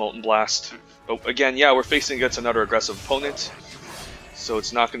with the Molten Blast. But again, yeah, we're facing against another aggressive opponent, so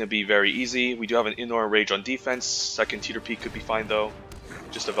it's not going to be very easy. We do have an Inordinate Rage on defense. Second Teeter Peak could be fine though.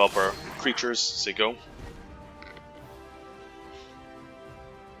 Just develop our creatures, say go.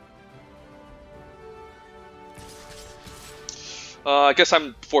 I guess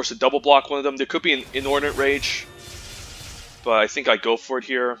I'm forced to double block one of them. There could be an Inordinate Rage, but I think I go for it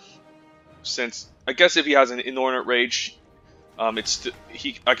here. Since I guess if he has an Inordinate Rage, I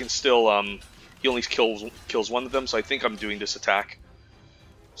can still he only kills one of them. So I think I'm doing this attack.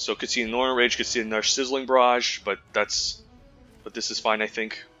 So could see an Inordinate Rage, could see another Sizzling Barrage, but this is fine, I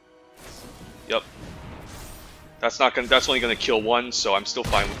think. Yep. That's only gonna kill one, so I'm still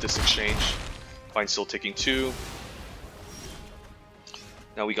fine with this exchange. Fine, still taking 2.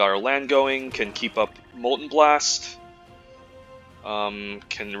 Now we got our land going, can keep up Molten Blast,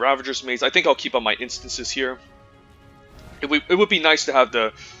 can Ravager's Maze. I think I'll keep up my instances here. It would be nice to have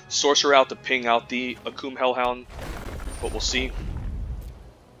the Sorcerer out to ping out the Akum Hellhound, but we'll see.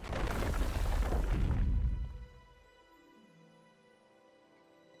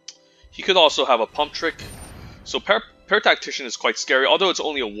 He could also have a Pump Trick. So Paratactician is quite scary, although it's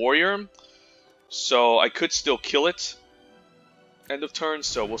only a warrior, so I could still kill it. End of turn,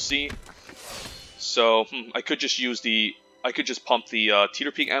 so we'll see. So I could just pump the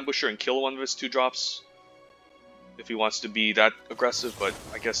Teeter Peak Ambusher and kill one of his 2-drops if he wants to be that aggressive, but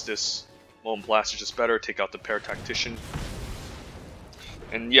I guess this Molten Blast is just better. Take out the Paratactician.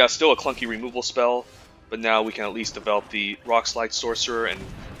 And yeah, still a clunky removal spell, but now we can at least develop the Rock Slide Sorcerer and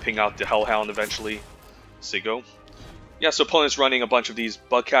ping out the Hellhound eventually. Say go. Yeah, so opponent's running a bunch of these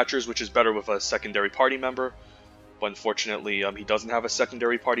Bug Catchers, which is better with a secondary party member. But unfortunately, he doesn't have a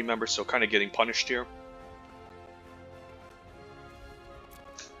secondary party member, so kind of getting punished here.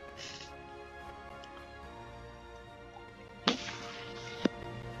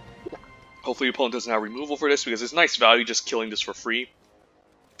 Hopefully your opponent doesn't have removal for this, because it's nice value just killing this for free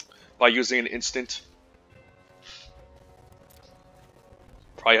by using an instant.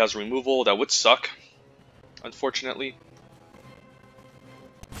 Probably has removal. That would suck, unfortunately.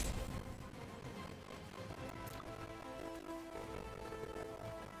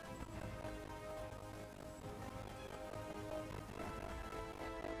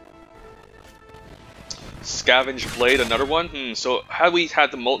 Scavenge Blade, another one. So had we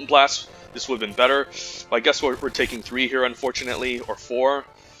had the Molten Blast, this would have been better. But I guess we're taking 3 here, unfortunately, or 4.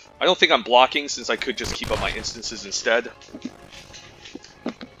 I don't think I'm blocking, since I could just keep up my instances instead.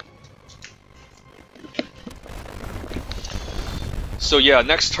 So yeah,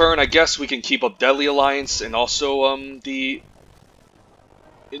 next turn, I guess we can keep up Deadly Alliance and also the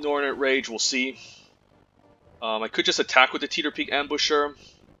Inordinate Rage. We'll see. I could just attack with the Teeter Peak Ambusher,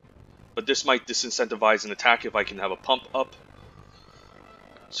 but this might disincentivize an attack if I can have a pump up.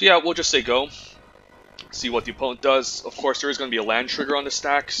 So yeah, we'll just say go. See what the opponent does. Of course, there is going to be a land trigger on the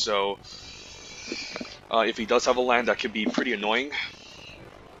stack, so if he does have a land, that could be pretty annoying.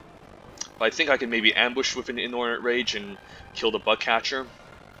 But I think I can maybe ambush with an Inordinate Rage and kill the Bug Catcher.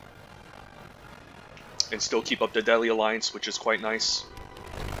 And still keep up the Deadly Alliance, which is quite nice.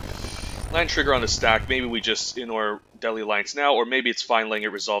 Land trigger on the stack, maybe we just Inor Deadly Alliance now, or maybe it's fine letting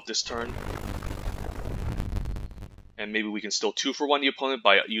it resolve this turn. And maybe we can still 2-for-1 the opponent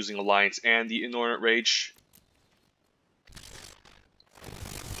by using Alliance and the Inordinate Rage.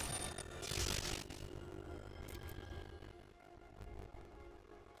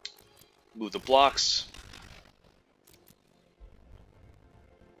 Move the blocks.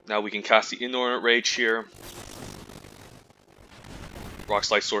 Now we can cast the Inordinate Rage here. Rock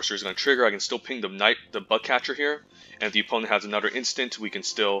Slide Sorcerer is going to trigger. I can still ping the Bug Catcher here. And if the opponent has another instant, we can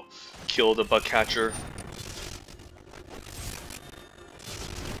still kill the Bug Catcher.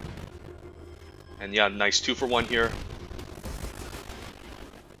 And yeah, nice 2-for-1 here.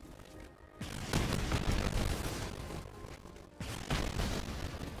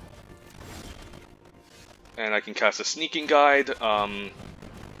 And I can cast a Sneaking Guide.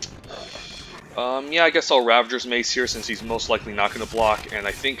 Yeah, I guess I'll Ravager's Mace here since he's most likely not going to block, and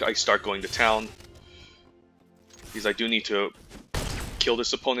I think I start going to town. because I do need to kill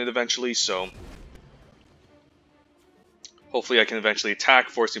this opponent eventually, so hopefully I can eventually attack,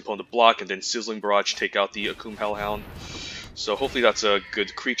 force the opponent to block, and then Sizzling Barrage take out the Akum Hellhound. So hopefully that's a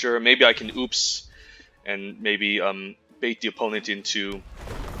good creature. Maybe I can oops and maybe bait the opponent into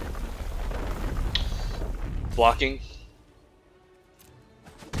blocking.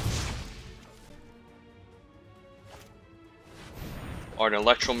 Or an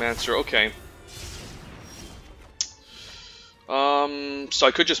Electromancer, okay. So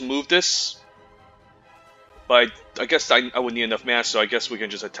I could just move this, but I guess I would need enough mana, so I guess we can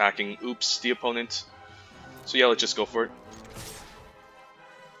just attacking oops the opponent. So yeah, let's just go for it.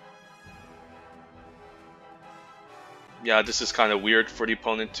 Yeah, this is kind of weird for the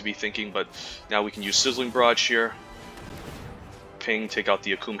opponent to be thinking, but now we can use Sizzling Barrage here. Ping, take out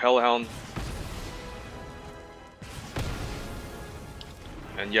the Akum Hellhound.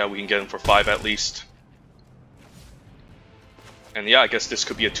 And yeah, we can get him for 5 at least. And yeah, I guess this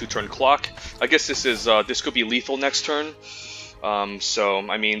could be a 2-turn clock. I guess this could be lethal next turn. So,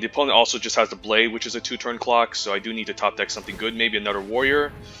 I mean, the opponent also just has the Blade, which is a 2-turn clock, so I do need to top deck something good. Maybe another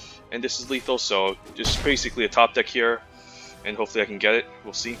Warrior, and this is lethal, so just basically a top deck here. And hopefully I can get it.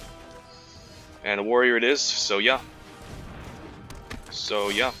 We'll see. And a Warrior it is, so yeah. So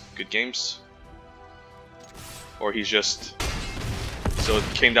yeah, good games. Or he's just... So it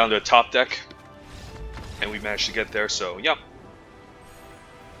came down to a top deck. And we managed to get there, so yeah.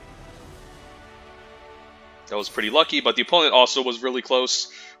 That was pretty lucky, but the opponent also was really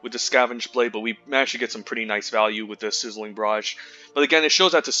close with the Scavenge Blade, but we managed to get some pretty nice value with the Sizzling Barrage. But again, it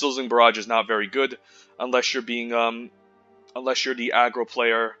shows that the Sizzling Barrage is not very good unless you're being... unless you're the aggro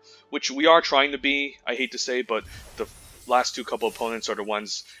player, which we are trying to be, I hate to say, but the last two couple opponents are the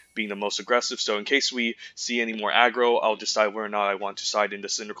ones being the most aggressive, so in case we see any more aggro, I'll decide whether or not I want to side into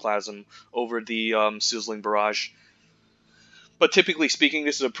Cinderclasm over the Sizzling Barrage. But typically speaking,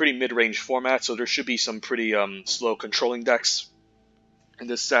 this is a pretty mid-range format, so there should be some pretty slow controlling decks in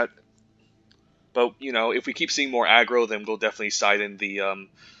this set. But, you know, if we keep seeing more aggro, then we'll definitely side in the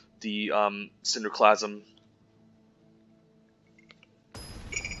Cinderclasm.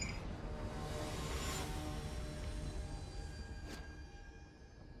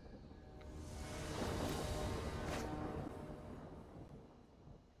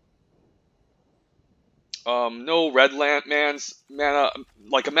 No red man's mana.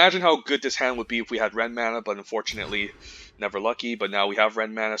 Like, imagine how good this hand would be if we had red mana, but unfortunately, never lucky. But now we have red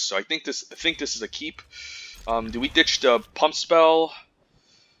mana, so I think this is a keep. Do we ditch the pump spell?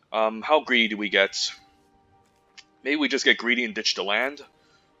 How greedy do we get? Maybe we just get greedy and ditch the land.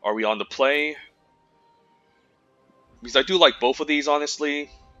 Are we on the play? Because I do like both of these, honestly.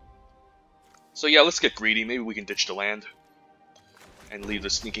 So yeah, let's get greedy. Maybe we can ditch the land and leave the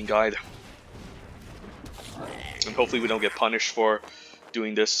Sneaking Guide. And hopefully we don't get punished for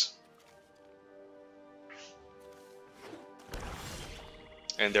doing this.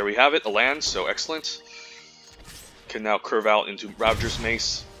 And there we have it, a land, so excellent. Can now curve out into Ravager's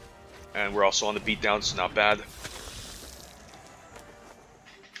Mace. And we're also on the beatdown, so not bad.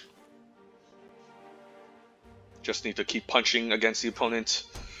 Just need to keep punching against the opponent.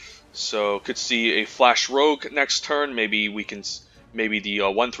 So could see a Flash Rogue next turn. Maybe we can... Maybe the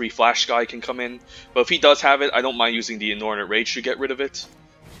 1/3 Flash guy can come in. But if he does have it, I don't mind using the Inordinate Rage to get rid of it.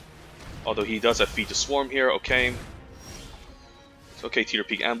 Although he does have Feed to Swarm here, okay. It's okay, Teeter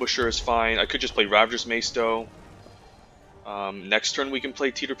Peak Ambusher is fine. I could just play Ravager's Mace though. Next turn we can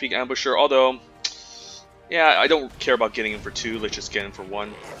play Teeter Peak Ambusher, although... Yeah, I don't care about getting in for 2, let's just get in for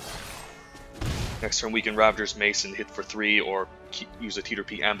 1. Next turn we can Ravager's Mace and hit for 3, or use a Teeter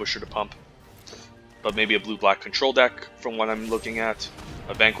Peak Ambusher to pump. But maybe a blue-black control deck from what I'm looking at.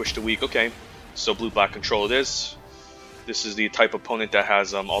 A Vanquish the Weak, okay. So blue-black control it is. This is the type of opponent that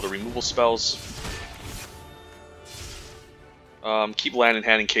has all the removal spells. Keep land in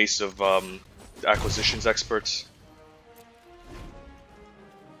hand in case of acquisitions experts.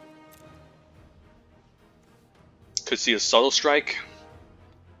 Could see a Subtle Strike.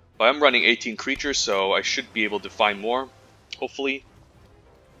 But I'm running 18 creatures, so I should be able to find more, hopefully.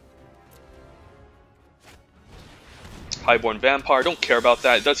 Highborn Vampire, don't care about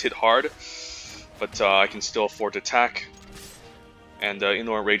that, it does hit hard, but I can still afford to attack. And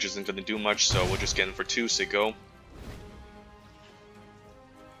Inordinate Rage isn't going to do much, so we'll just get in for 2, say go.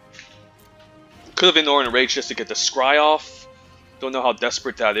 Could have Inordinate Rage just to get the Scry off. Don't know how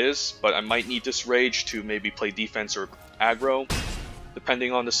desperate that is, but I might need this Rage to maybe play defense or aggro,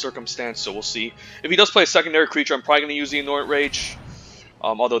 depending on the circumstance, so we'll see. If he does play a secondary creature, I'm probably going to use the Inordinate Rage.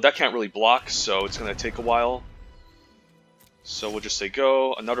 Although that can't really block, so it's going to take a while. So we'll just say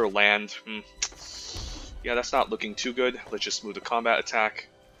go. Another land. Yeah, that's not looking too good. Let's just move the combat attack.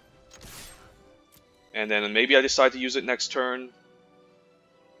 And then maybe I decide to use it next turn.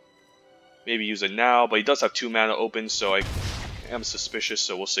 Maybe use it now, but he does have 2 mana open, so I am suspicious,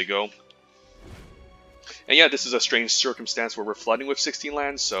 so we'll say go. And yeah, this is a strange circumstance where we're flooding with 16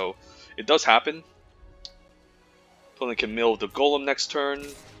 lands, so it does happen. Opponent can mill the Golem next turn.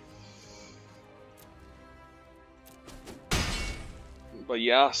 But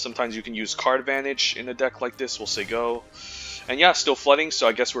yeah, sometimes you can use card advantage in a deck like this, we'll say go. And yeah, still flooding, so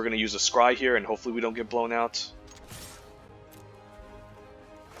I guess we're going to use a Scry here, and hopefully we don't get blown out.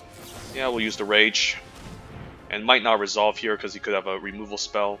 Yeah, we'll use the Rage. And might not resolve here, because he could have a removal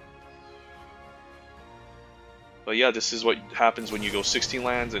spell. But yeah, this is what happens when you go 16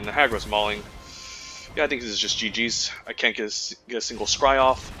 lands, and the Hagra's mauling. Yeah, I think this is just GG's. I can't get a single Scry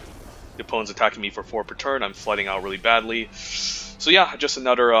off. The opponent's attacking me for 4 per turn, I'm flooding out really badly. So yeah, just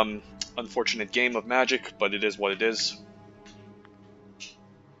another unfortunate game of Magic, but it is what it is.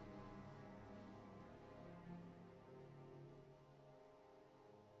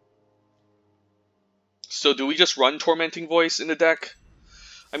 So do we just run Tormenting Voice in the deck?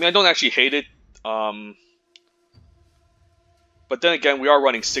 I mean, I don't actually hate it. But then again, we are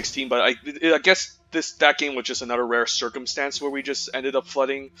running 16, but I guess that game was just another rare circumstance where we just ended up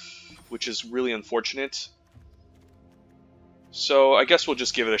flooding, which is really unfortunate. So I guess we'll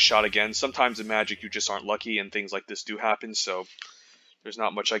just give it a shot again. Sometimes in Magic you just aren't lucky and things like this do happen, so there's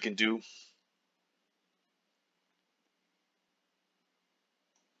not much I can do.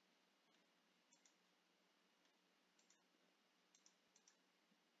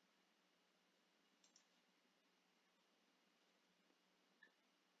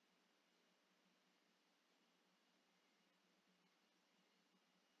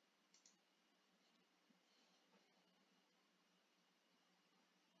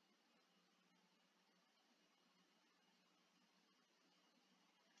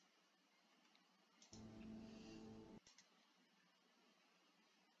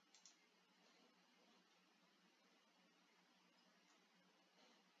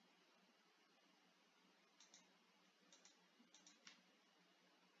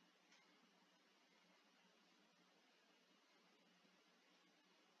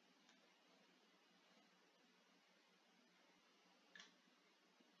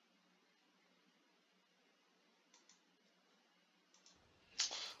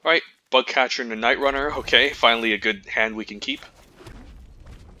 Alright, Bugcatcher and the Night Runner. Okay, finally a good hand we can keep.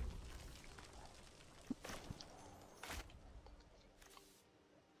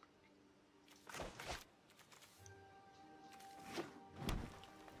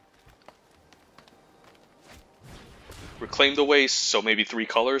 Reclaim the Waste, so maybe 3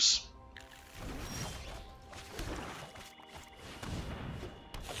 colors.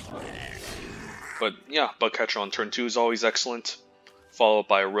 But yeah, Bugcatcher on turn 2 is always excellent. Followed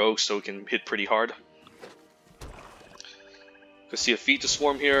by a Rogue, so it can hit pretty hard. Could see a Feed to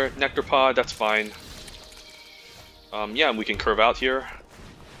Swarm here. Nectarpod, that's fine. Yeah, and we can curve out here.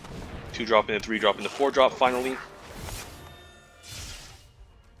 2-drop into 3-drop into 4-drop finally.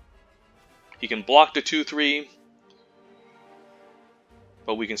 He can block the 2/3,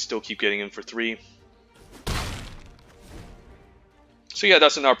 but we can still keep getting in for 3. So yeah,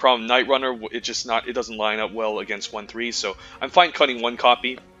 that's another problem. Night Runner, it doesn't line up well against 1/3, so I'm fine cutting 1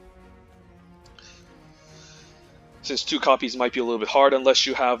 copy. Since 2 copies might be a little bit hard unless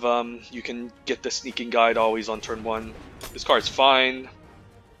you have you can get the Sneaking Guide always on turn 1. This card's fine.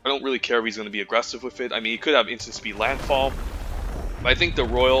 I don't really care if he's going to be aggressive with it. I mean, he could have instant speed landfall, but I think the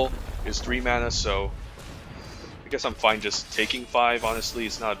Royal is 3 mana, so I guess I'm fine just taking 5. Honestly,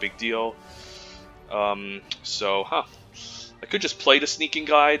 it's not a big deal. I could just play the Sneaking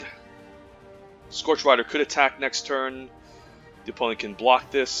Guide. Scorch Rider could attack next turn. The opponent can block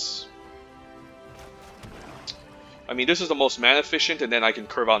this. I mean, this is the most mana efficient, and then I can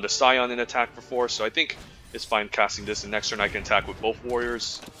curve out the Scion and attack for 4, so I think it's fine casting this, and next turn I can attack with both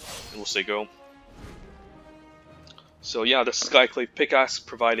Warriors, and we'll say go. So yeah, the Skyclave Pickaxe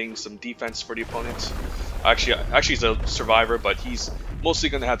providing some defense for the opponent. Actually he's a survivor, but he's mostly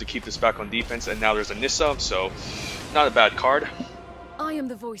going to have to keep this back on defense, and now there's a Nissa, so not a bad card. I am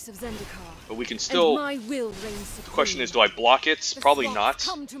the voice of Zendikar, but we can still... my will reigns supreme. The question is, do I block it? Probably not.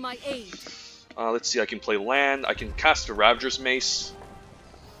 Come to my aid. Let's see, I can play land. I can cast the Ravager's Mace,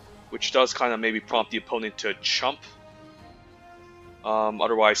 which does kind of maybe prompt the opponent to chump.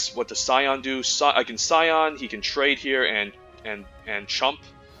 Otherwise, what does Scion do? I can Scion, he can trade here and chump,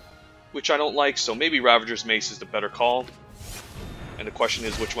 which I don't like, so maybe Ravager's Mace is the better call. And the question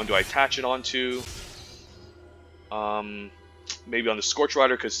is, which one do I attach it onto? Maybe on the Scorch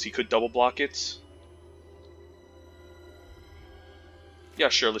Rider, because he could double block it. Yeah,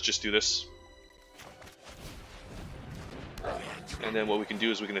 sure, let's just do this. And then what we can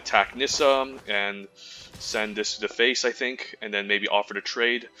do is we can attack Nissa and send this to the face, I think, and then maybe offer to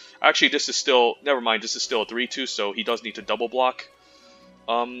trade. Actually, this is still, never mind, this is still a 3-2, so he does need to double block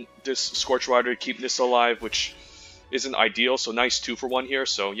this Scorch Rider to keep Nissa alive, which isn't ideal, so nice 2-for-1 here,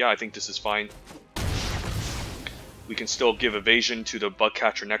 so yeah, I think this is fine. We can still give evasion to the Bug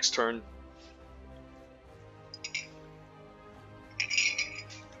Catcher next turn.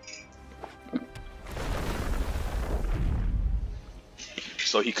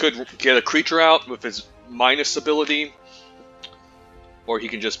 So he could get a creature out with his minus ability, or he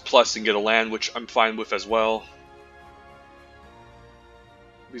can just plus and get a land, which I'm fine with as well.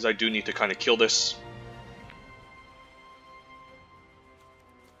 Because I do need to kind of kill this.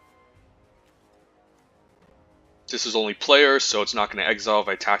 This is only player, so it's not going to exile if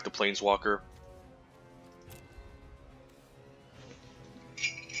I attack the Planeswalker.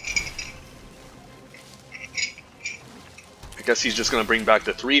 I guess he's just going to bring back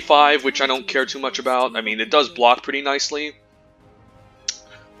the 3-5, which I don't care too much about. I mean, it does block pretty nicely.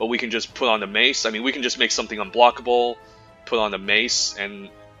 But we can just put on the Mace. I mean, we can just make something unblockable, put on the Mace, and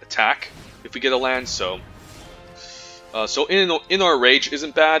attack if we get a land. So in our Rage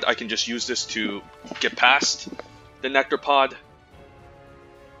isn't bad. I can just use this to get past the Nectar Pod.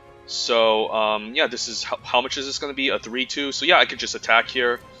 So, yeah, this is... How much is this going to be? A 3-2. So, yeah, I could just attack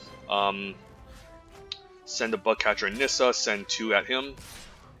here. Send a Bug Catcher and Nissa, send 2 at him,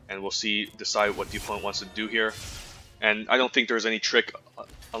 and we'll decide what the opponent wants to do here. And I don't think there's any trick,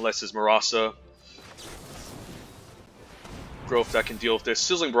 unless it's Marasa Growth that can deal with this.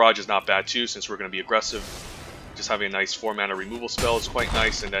 Sizzling Barrage is not bad too, since we're going to be aggressive. Just having a nice 4-mana removal spell is quite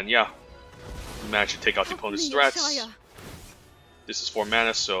nice, and then yeah, we manage to take out the opponent's threats. This is 4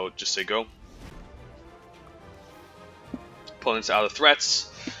 mana, so just say go. Opponent's out of threats.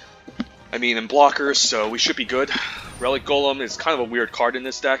 I mean, and blockers, so we should be good. Relic Golem is kind of a weird card in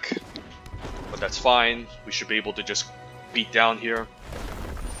this deck, but that's fine. We should be able to just beat down here.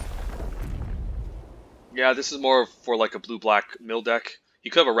 Yeah, this is more for like a blue-black mill deck. He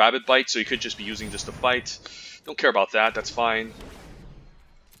could have a Rabbit Bite, so he could just be using this to fight. Don't care about that, that's fine.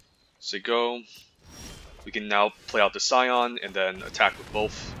 Say go. We can now play out the Scion and then attack with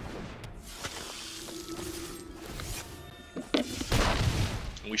both.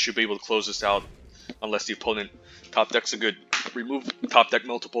 We should be able to close this out unless the opponent top decks a good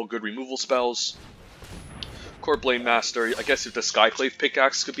multiple good removal spells. Core Blade Master, I guess if the Skyclave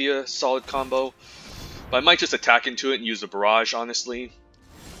Pickaxe could be a solid combo. But I might just attack into it and use the Barrage, honestly.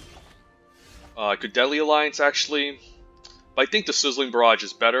 I could Deadly Alliance actually. But I think the Sizzling Barrage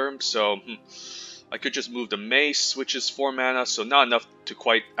is better, so I could just move the Mace, which is 4 mana, so not enough to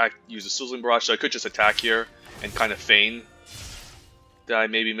quite use the Sizzling Barrage, so I could just attack here and kind of feign that I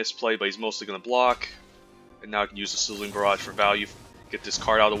maybe misplay, but he's mostly going to block. And now I can use the Sizzling Barrage for value, get this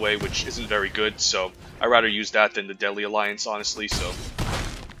card out of the way, which isn't very good, so I'd rather use that than the Deadly Alliance, honestly, so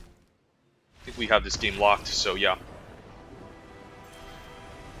I think we have this game locked, so yeah.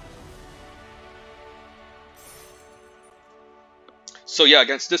 So yeah,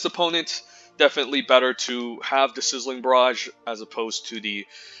 against this opponent, definitely better to have the Sizzling Barrage as opposed to the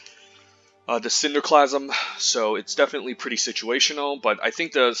Cinderclasm, so it's definitely pretty situational, but I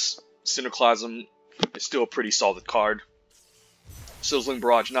think the Cinderclasm is still a pretty solid card. Sizzling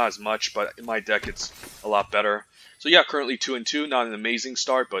Barrage, not as much, but in my deck it's a lot better. So yeah, currently 2-2, not an amazing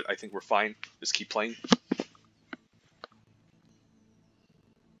start, but I think we're fine. Just keep playing.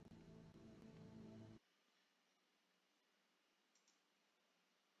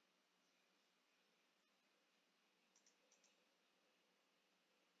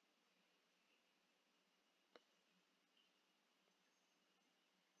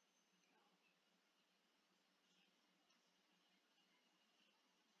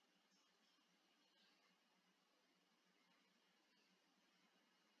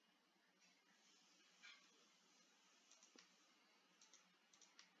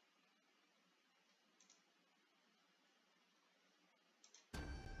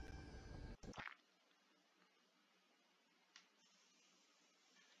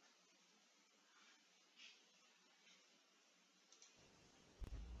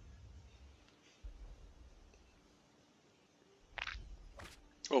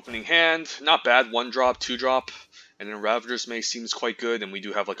 Opening hand, not bad, 1-drop, 2-drop, and then Ravager's Mace seems quite good, and we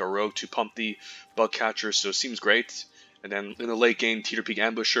do have like a rogue to pump the Bug Catcher, so it seems great. And then in the late game, Teeter Peak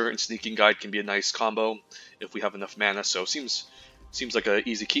Ambusher and Sneaking Guide can be a nice combo if we have enough mana, so seems like an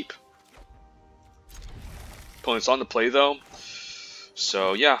easy keep. Opponent's on the play though,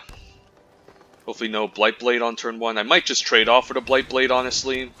 so yeah. Hopefully no Blight Blade on turn 1. I might just trade off for the Blight Blade,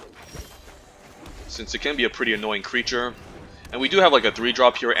 honestly, since it can be a pretty annoying creature. And we do have like a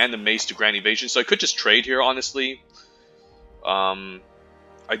 3-drop here and the Mace to grant evasion, so I could just trade here, honestly.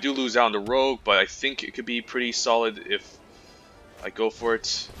 I do lose out on the Rogue, but I think it could be pretty solid if I go for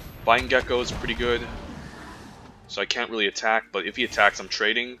it. Vine Gecko is pretty good, so I can't really attack, but if he attacks, I'm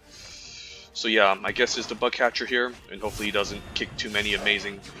trading. So yeah, I guess it's the Bug Catcher here, and hopefully he doesn't kick too many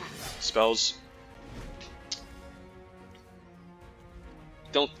amazing spells.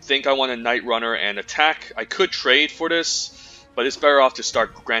 Don't think I want a Night Runner and attack. I could trade for this, but it's better off to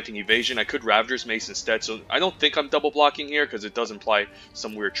start granting evasion. I could Ravager's Mace instead, so I don't think I'm double blocking here because it does imply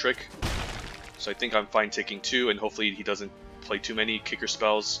some weird trick. So I think I'm fine taking 2, and hopefully he doesn't play too many kicker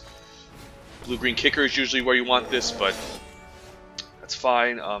spells. Blue-green kicker is usually where you want this, but that's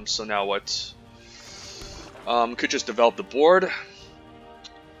fine. So now what? Could just develop the board.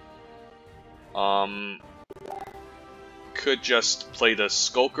 Could just play the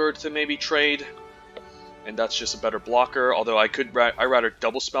Skulker to maybe trade, and that's just a better blocker. Although I rather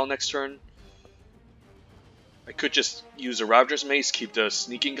double spell next turn. I could just use a Ravager's Mace, keep the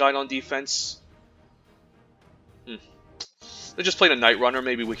Sneaking Guide on defense. Let's just play the Night Runner.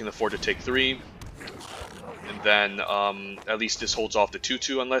 Maybe we can afford to take 3, and then at least this holds off the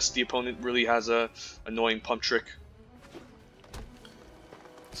 2/2 unless the opponent really has a annoying pump trick.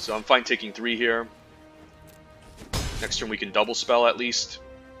 So I'm fine taking 3 here. Next turn we can double spell at least.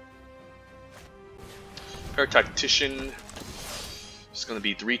 Paratactician is going to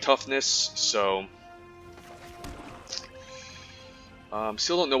be 3 toughness, so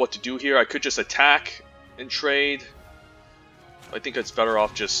still don't know what to do here. I could just attack and trade. I think it's better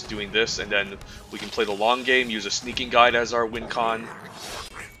off just doing this, and then we can play the long game, use a Sneaking Guide as our win con,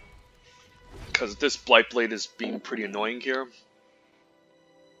 because this Blight Blade is being pretty annoying here.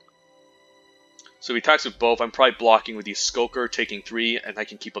 So he attacks with both. I'm probably blocking with the Skulker, taking 3, and I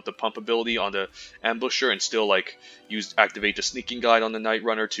can keep up the pump ability on the Ambusher and still like activate the Sneaking Guide on the Night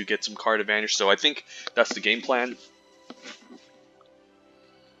Runner to get some card advantage. So I think that's the game plan.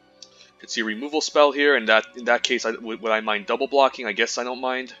 Could see a removal spell here, and in that case, would I mind double blocking? I guess I don't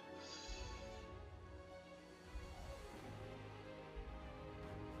mind.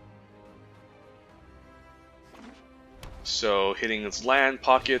 So hitting its land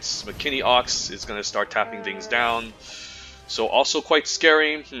pockets, McKinney Ox is going to start tapping things down. So also quite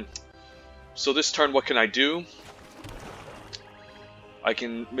scary. So this turn, what can I do? I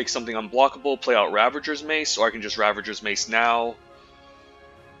can make something unblockable, play out Ravager's Mace, or I can just Ravager's Mace now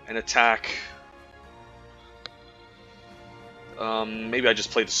and attack. Maybe I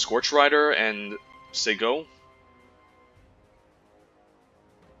just play the Scorch Rider and say go.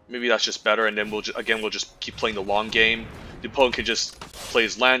 Maybe that's just better, and then we'll just keep playing the long game. The opponent can just play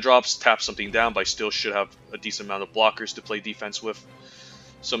his land drops, tap something down, but I still should have a decent amount of blockers to play defense with.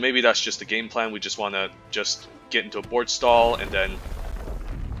 So maybe that's just the game plan. We just want to just get into a board stall, and then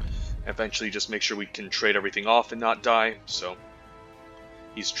eventually just make sure we can trade everything off and not die. So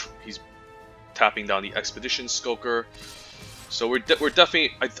he's tapping down the Expedition Skulker. So I'm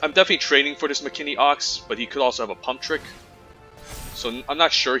definitely trading for this McKinney Ox, but he could also have a pump trick. So I'm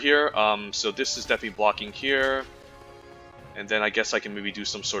not sure here. So this is definitely blocking here, and then I guess I can maybe do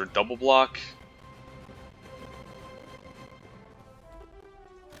some sort of double block.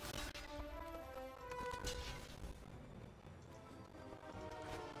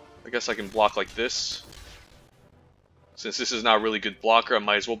 I guess I can block like this. Since this is not a really good blocker, I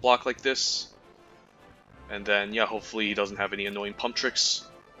might as well block like this. And then, yeah, hopefully he doesn't have any annoying pump tricks,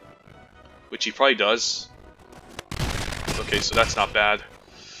 which he probably does. Okay, so that's not bad.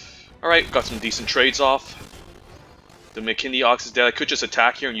 Alright, got some decent trades off. The McKinney Ox is dead. I could just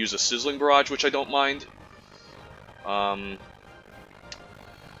attack here and use a Sizzling Barrage, which I don't mind. Yeah,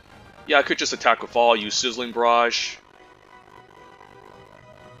 I could just attack with all, use Sizzling Barrage.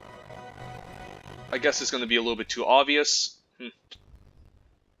 I guess it's going to be a little bit too obvious.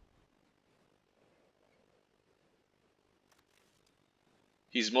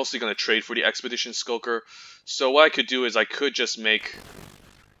 He's mostly going to trade for the Expedition Skulker. So what I could do is I could just make...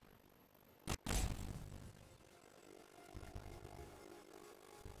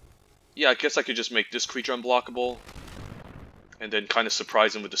 Yeah, I guess I could just make this creature unblockable. And then kind of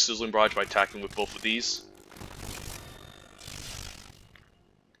surprise him with the Sizzling Barrage by attacking with both of these.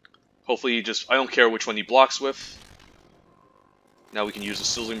 Hopefully I don't care which one he blocks with. Now we can use the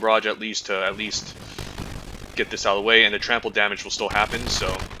Sizzling Barrage at least to get this out of the way, and the trample damage will still happen,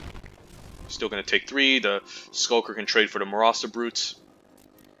 so still going to take 3. The Skulker can trade for the Marasa Brutes.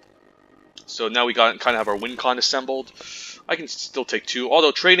 So now we kind of have our win con assembled. I can still take 2,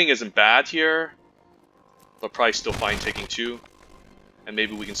 although trading isn't bad here. But probably still fine taking 2. And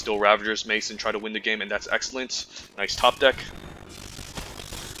maybe we can still Ravager's Mace and try to win the game, and that's excellent. Nice top deck.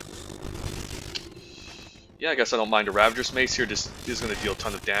 Yeah, I guess I don't mind a Ravager's Mace here. This is going to deal a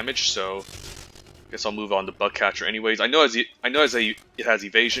ton of damage, so I guess I'll move on to Bugcatcher anyways. I know it has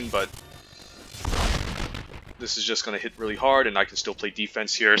evasion, but this is just going to hit really hard, and I can still play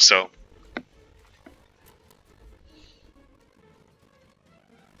defense here, so...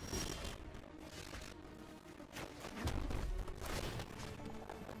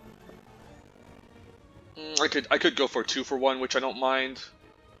 I could go for a 2-for-1, which I don't mind.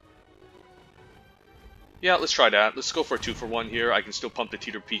 Yeah, let's try that. Let's go for a 2-for-1 here. I can still pump the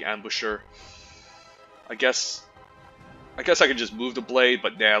Teeter Peak Ambusher. I guess I can just move the blade,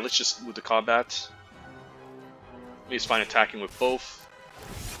 but yeah, let's just move the combat. Maybe it's fine attacking with both.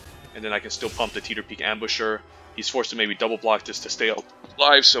 And then I can still pump the Teeter Peak Ambusher. He's forced to maybe double block this to stay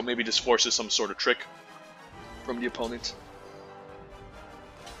alive, so maybe this forces some sort of trick from the opponent.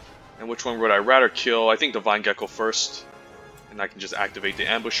 And which one would I rather kill? I think the Vine Gecko first. And I can just activate the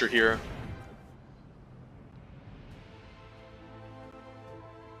Ambusher here.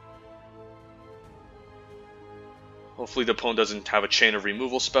 Hopefully the opponent doesn't have a chain of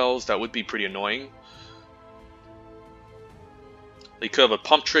removal spells. That would be pretty annoying. They could have a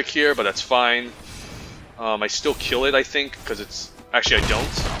pump trick here, but that's fine. I still kill it, I think, because it's... Actually, I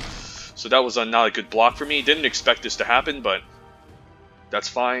don't. So that was not a good block for me. Didn't expect this to happen, but that's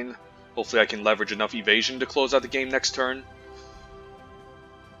fine. Hopefully I can leverage enough evasion to close out the game next turn.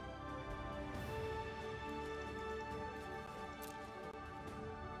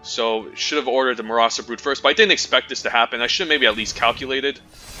 So, should have ordered the Marasa Brute first, but I didn't expect this to happen. I should have maybe at least calculated,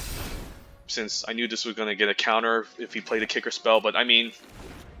 since I knew this was going to get a counter if he played a kicker spell. But I mean,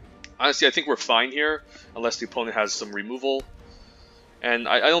 honestly, I think we're fine here, unless the opponent has some removal. And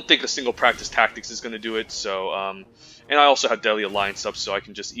I don't think a single practice tactics is going to do it, so... and I also have Deadly Alliance up, so I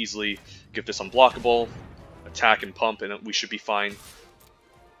can just easily give this unblockable, attack and pump, and we should be fine.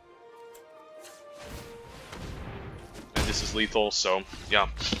 And this is lethal, so yeah.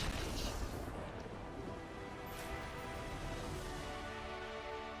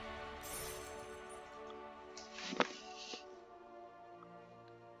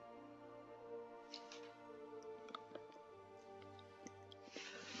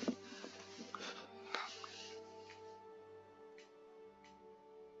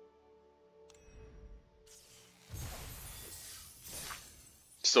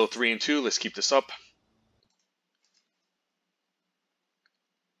 Still 3 and 2, let's keep this up.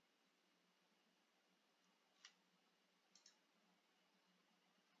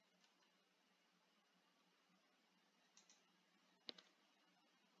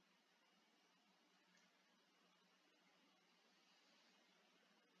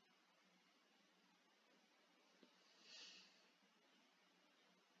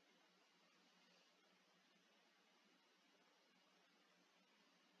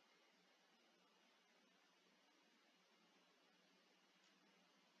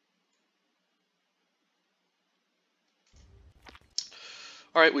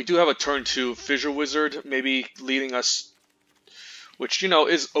 Alright, we do have a turn 2 Fissure Wizard, maybe leading us, which, you know,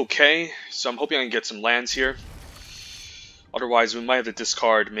 is okay. So I'm hoping I can get some lands here. Otherwise, we might have to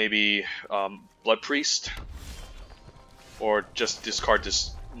discard maybe Blood Priest. Or just discard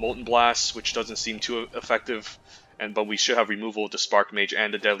this Molten Blast, which doesn't seem too effective. But we should have removal of the Spark Mage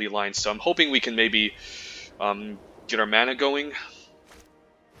and the Deadly Alliance. So I'm hoping we can maybe get our mana going.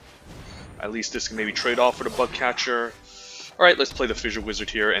 At least this can maybe trade off for the Bugcatcher. Alright, let's play the Fissure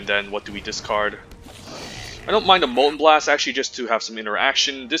Wizard here, and then what do we discard? I don't mind a Molten Blast, actually, just to have some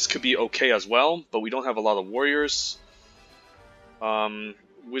interaction. This could be okay as well, but we don't have a lot of warriors.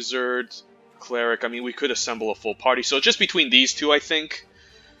 Wizard, Cleric, I mean, we could assemble a full party. So just between these two, I think,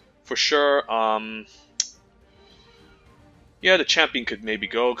 for sure. Yeah, the Champion could maybe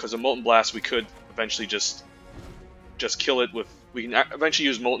go, because a Molten Blast, we could eventually just kill it with... We can eventually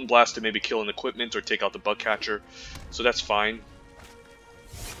use Molten Blast to maybe kill an equipment or take out the Bugcatcher, so that's fine.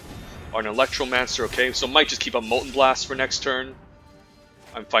 Or an Electromancer, okay, so might just keep a Molten Blast for next turn.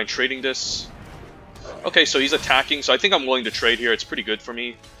 I'm fine trading this. Okay, so he's attacking, so I think I'm willing to trade here. It's pretty good for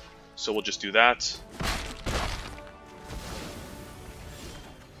me, so we'll just do that.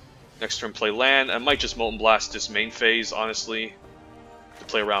 Next turn, play land. I might just Molten Blast this main phase, honestly, to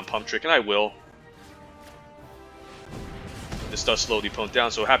play around Pump Trick, and I will. This does slow the opponent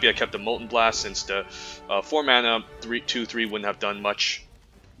down, so happy I kept the Molten Blast, since the 4 mana 2/3 wouldn't have done much.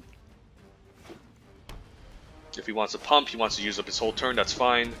 If he wants to pump, he wants to use up his whole turn, that's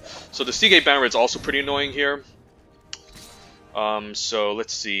fine. So the Seagate Banner is also pretty annoying here. So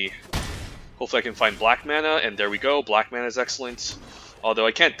let's see. Hopefully I can find black mana, and there we go. Black mana is excellent. Although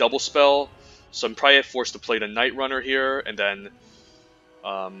I can't double spell, so I'm probably forced to play the Night Runner here, and then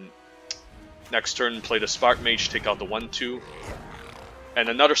next turn play the Spark Mage, take out the 1/2. And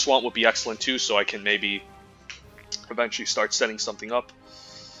another Swamp would be excellent too, so I can maybe eventually start setting something up.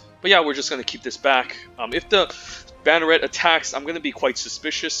 But yeah, we're just going to keep this back. If the Banneret attacks, I'm going to be quite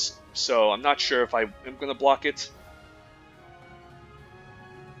suspicious, so I'm not sure if I am going to block it.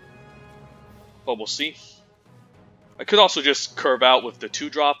 But we'll see. I could also just curve out with the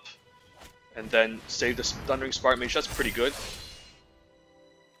 2-drop and then save the Thundering Spark Mage. That's pretty good.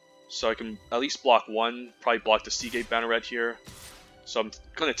 So I can at least block 1, probably block the Seagate Banneret here. So I'm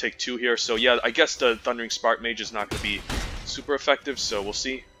going to take 2 here. So yeah, I guess the Thundering Spark Mage is not going to be super effective, so we'll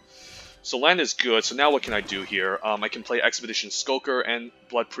see. So land is good, so now what can I do here? I can play Expedition Skulker and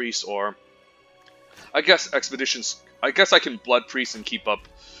Blood Priest, or I guess I can Blood Priest and keep up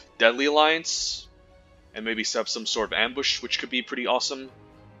Deadly Alliance, and maybe set up some sort of ambush, which could be pretty awesome.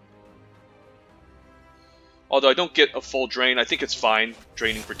 Although I don't get a full drain, I think it's fine.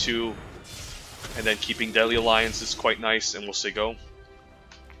 Draining for 2, and then keeping Deadly Alliance is quite nice, and we'll say go.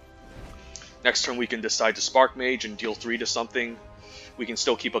 Next turn we can decide to Spark Mage and deal 3 to something. We can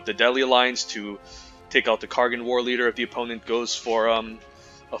still keep up the Deadly Alliance to take out the Kargan War Leader if the opponent goes for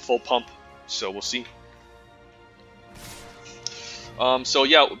a full pump, so we'll see. So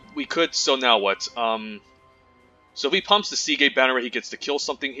yeah, we could, so now what? So if he pumps the Seagate Banneret, he gets to kill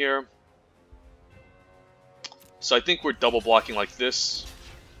something here. So I think we're double blocking like this.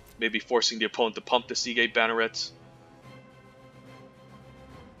 Maybe forcing the opponent to pump the Seagate Banneret.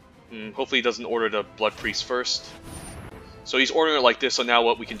 Hopefully he doesn't order the Blood Priest first. So he's ordering it like this, so now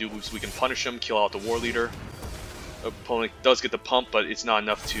what we can do is we can punish him, kill out the War Leader. The opponent does get the pump, but it's not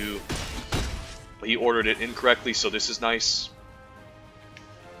enough to... He ordered it incorrectly, so this is nice.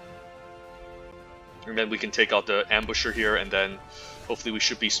 And then we can take out the Ambusher here, and then hopefully we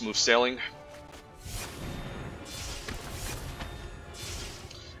should be smooth sailing.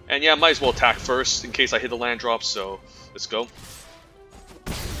 And yeah, might as well attack first in case I hit the land drop, so let's go.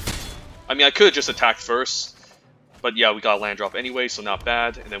 I mean, I could have just attacked first, but yeah, we got a land drop anyway, so not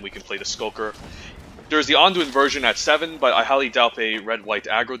bad. And then we can play the Skulker. There's the Ondu Inversion at 7, but I highly doubt a red-white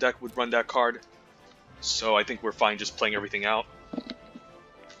aggro deck would run that card. So I think we're fine just playing everything out.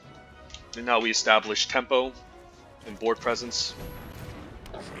 And now we establish tempo and board presence.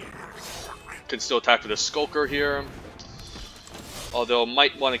 Can still attack with a Skulker here. Although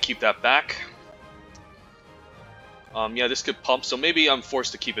might want to keep that back. Yeah, this could pump, so maybe I'm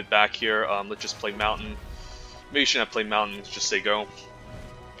forced to keep it back here. Let's just play Mountain. Maybe shouldn't have played Mountain, just say go.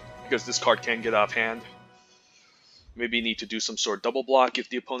 Because this card can get out of hand. Maybe need to do some sort of double block if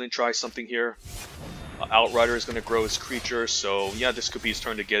the opponent tries something here. Outrider is going to grow his creature, so yeah, this could be his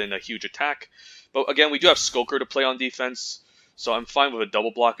turn to get in a huge attack. But again, we do have Skulker to play on defense, so I'm fine with a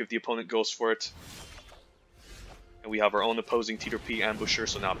double block if the opponent goes for it. And we have our own opposing T2P Ambusher,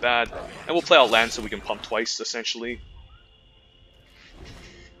 so not bad. And we'll play out land so we can pump twice, essentially.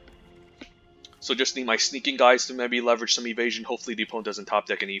 So just need my sneaking guys to maybe leverage some evasion. Hopefully the opponent doesn't top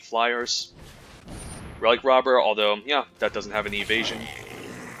deck any flyers. Relic Robber, although, yeah, that doesn't have any evasion.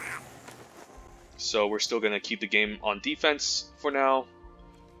 So we're still going to keep the game on defense for now.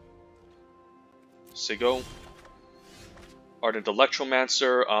 Say go. Ardent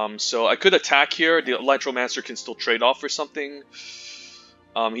Electromancer. So I could attack here. The Electromancer can still trade off for something.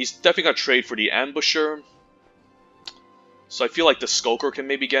 He's definitely going to trade for the Ambusher. So I feel like the Skulker can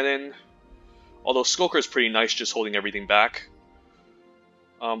maybe get in. Although Skulker is pretty nice just holding everything back.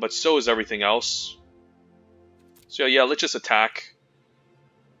 But so is everything else. So yeah, let's just attack.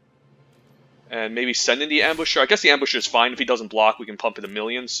 And maybe send in the Ambusher. I guess the Ambusher is fine. If he doesn't block, we can pump it a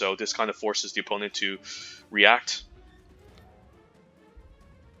million. So this kind of forces the opponent to react.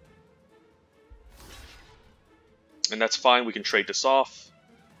 And that's fine. We can trade this off.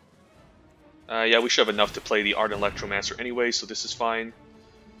 Yeah, we should have enough to play the Ardent Electromancer anyway, so this is fine.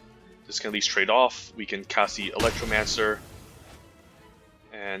 This can at least trade off. We can cast the Electromancer.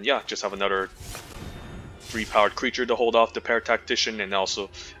 And yeah, just have another 3-powered creature to hold off the Paratactician, and also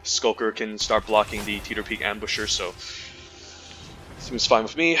Skulker can start blocking the T2P Ambusher, so seems fine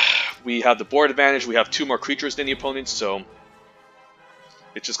with me. We have the board advantage. We have 2 more creatures than the opponent, so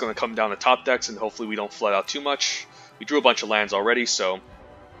it's just going to come down to top decks, and hopefully we don't flood out too much. We drew a bunch of lands already, so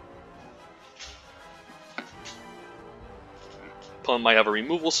opponent might have a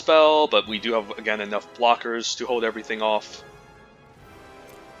removal spell, but we do have, again, enough blockers to hold everything off.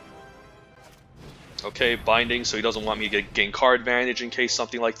 Okay, binding, so he doesn't want me to gain card advantage in case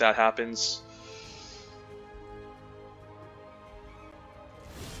something like that happens.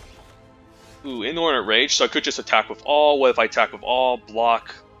 Ooh, Inordinate Rage, so I could just attack with all. What if I attack with all?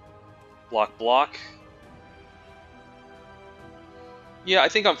 Block, block, block. Yeah, I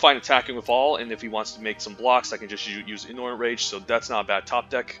think I'm fine attacking with all, and if he wants to make some blocks, I can just use Inordinate Rage, so that's not a bad top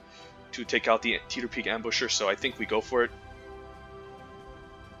deck to take out the Teeter Peak Ambusher, so I think we go for it.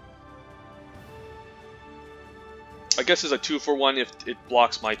 I guess it's a 2-for-1 if it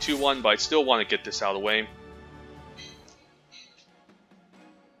blocks my 2-1, but I still want to get this out of the way.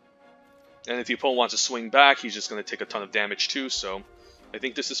 And if the opponent wants to swing back, he's just going to take a ton of damage too, so I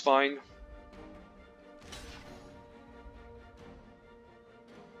think this is fine.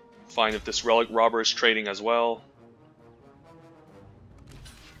 Fine if this Relic Robber is trading as well.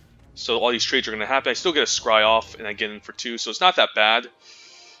 So all these trades are going to happen. I still get a Scry off, and I get in for 2, so it's not that bad.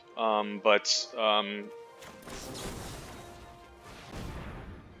 But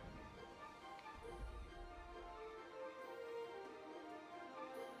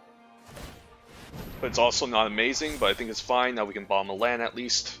it's also not amazing, but I think it's fine. Now we can bomb a land at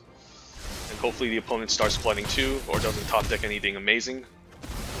least. And hopefully the opponent starts flooding too, or doesn't top deck anything amazing.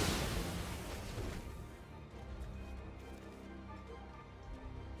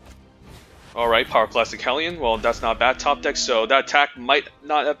 Alright, Pyroclastic Hellion. Well, that's not a bad top deck, so that attack might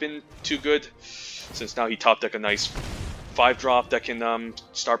not have been too good, since now he top deck a nice 5-drop that can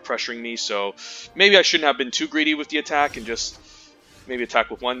start pressuring me, so maybe I shouldn't have been too greedy with the attack and just maybe attack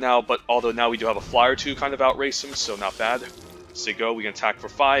with 1 now, but although now we do have a flyer to kind of outrace him, so not bad. Say go, we can attack for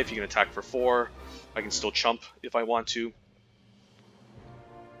 5, he can attack for 4, I can still chump if I want to.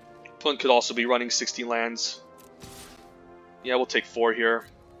 Opponent could also be running 60 lands. Yeah, we'll take 4 here.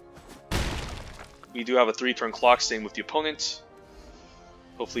 We do have a 3-turn clock, same with the opponent.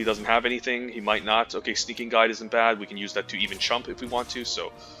 Hopefully he doesn't have anything, he might not. Okay, Sneaking Guide isn't bad, we can use that to even chump if we want to,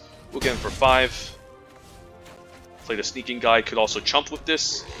 so we'll get him for 5. Play the Sneaking Guide, could also chump with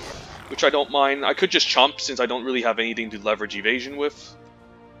this, which I don't mind. I could just chump since I don't really have anything to leverage evasion with.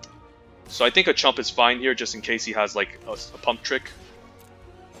 So I think a chump is fine here, just in case he has like a pump trick.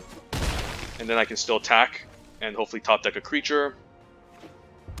 And then I can still attack, and hopefully top deck a creature.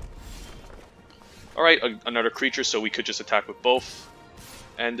 Alright, another creature, so we could just attack with both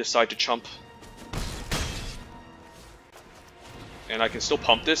and decide to chump. And I can still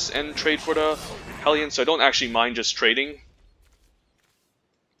pump this and trade for the Hellion, so I don't actually mind just trading.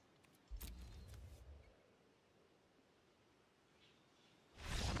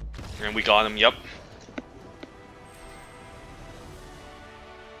 And we got him, yep.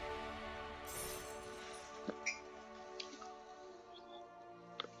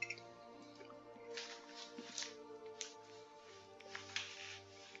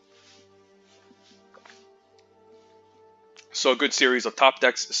 So a good series of top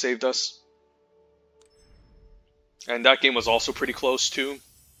decks saved us. And that game was also pretty close too.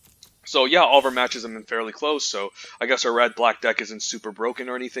 So yeah, all of our matches have been fairly close, so I guess our red-black deck isn't super broken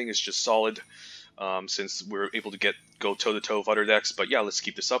or anything, it's just solid, since we're able to go toe-to-toe with other decks. But yeah, let's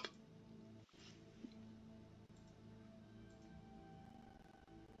keep this up.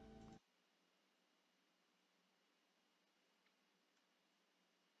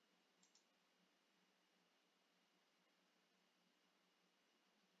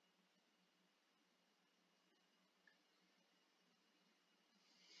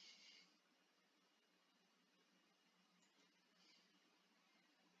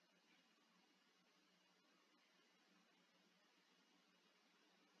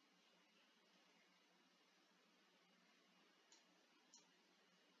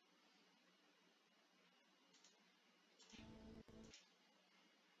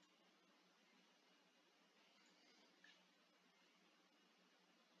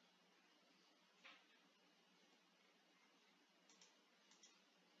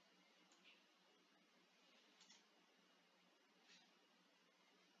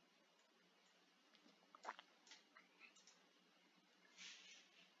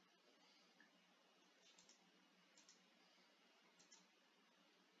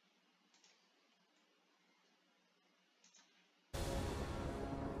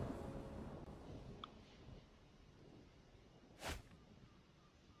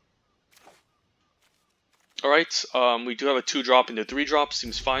 Alright, we do have a 2-drop into 3-drop,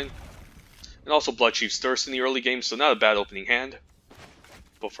 seems fine. And also Bloodchief's Thirst in the early game, so not a bad opening hand.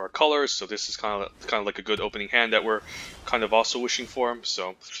 Both our colors, so this is kind of like a good opening hand that we're kind of also wishing for.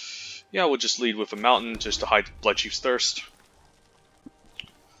 So yeah, we'll just lead with a mountain just to hide Bloodchief's Thirst.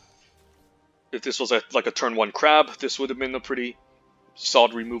 If this was like a turn 1 crab, this would have been a pretty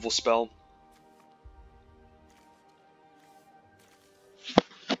solid removal spell.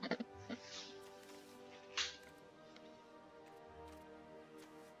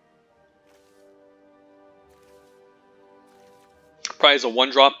 Probably has a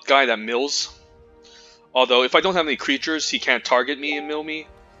 1-drop guy that mills. Although, if I don't have any creatures, he can't target me and mill me.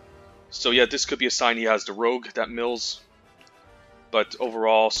 So yeah, this could be a sign he has the rogue that mills. But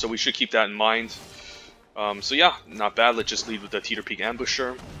overall, so we should keep that in mind. So yeah, not bad. Let's just lead with the Teeter Peak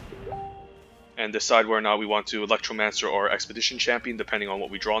Ambusher. And decide whether or not we want to Electromancer or Expedition Champion, depending on what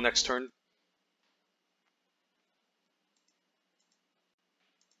we draw next turn.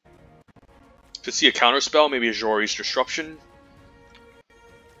 Could see a counterspell, maybe a Jori's Disruption.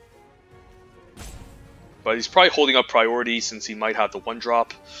 But he's probably holding up priority since he might have the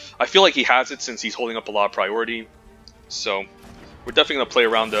 1-drop. I feel like he has it since he's holding up a lot of priority. So we're definitely going to play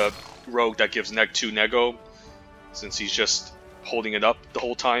around the rogue that gives neg 2 nego, since he's just holding it up the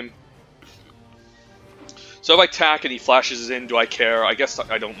whole time. So if I attack and he flashes in, do I care? I guess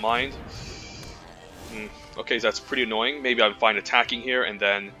I don't mind. Okay, so that's pretty annoying. Maybe I'm fine attacking here, and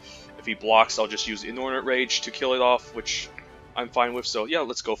then if he blocks, I'll just use Inordinate Rage to kill it off, which I'm fine with. So yeah,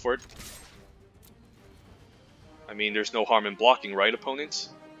 let's go for it. I mean, there's no harm in blocking, right, opponents?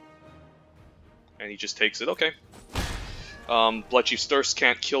 And he just takes it. Okay. Bloodchief's Thirst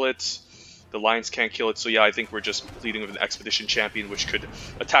can't kill it. The Lions can't kill it. So yeah, I think we're just leading with an Expedition Champion, which could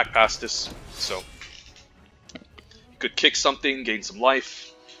attack past this. So you could kick something, gain some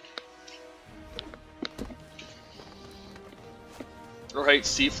life. Alright,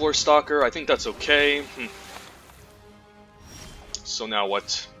 Seafloor Stalker. I think that's okay. So now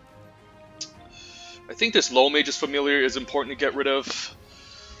what? I think this Low Mage's Familiar is important to get rid of.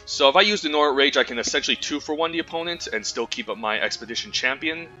 So if I use the Inordinate Rage, I can essentially 2-for-1 the opponent and still keep up my Expedition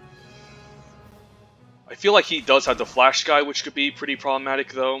Champion. I feel like he does have the Flash guy, which could be pretty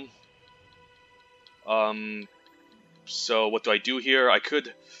problematic though. So what do I do here? I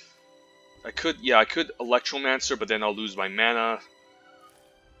could Electromancer, but then I'll lose my mana.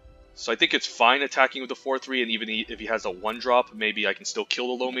 So I think it's fine attacking with the 4-3, and even if he has a 1-drop, maybe I can still kill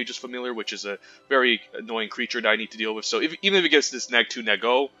the Low Mage's Familiar, which is a very annoying creature that I need to deal with. So even if he gets this neg 2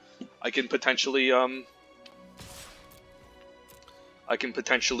 nego, I can potentially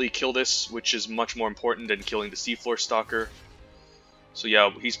kill this, which is much more important than killing the Seafloor Stalker. So yeah,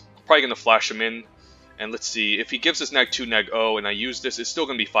 he's probably going to flash him in. And let's see, if he gives us neg 2 nego and I use this, it's still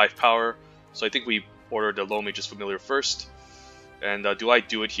going to be 5 power. So I think we order the Low Mage's Familiar first. And do I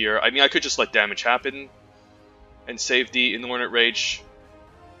do it here? I mean, I could just let damage happen and save the Inordinate Rage,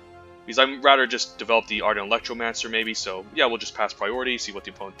 because I'd rather just develop the Ardent Electromancer maybe. So yeah, we'll just pass priority, see what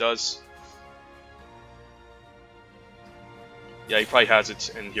the opponent does. Yeah, he probably has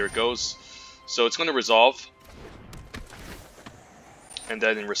it, and here it goes. So it's going to resolve. And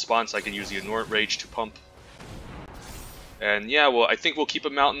then in response, I can use the Inordinate Rage to pump. And yeah, well, I think we'll keep a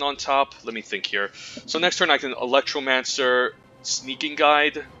Mountain on top. Let me think here. So next turn I can Electromancer, Sneaking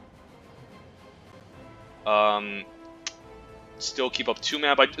Guide. Still keep up 2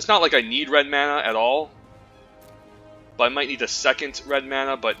 mana. But it's not like I need red mana at all. But I might need a second red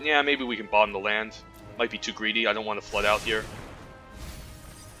mana. But yeah, maybe we can bottom the land. Might be too greedy. I don't want to flood out here.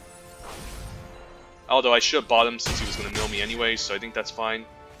 Although I should have bottomed since he was going to mill me anyway. So I think that's fine.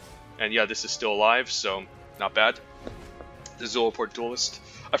 And yeah, this is still alive. So not bad. The Zolaport Duelist.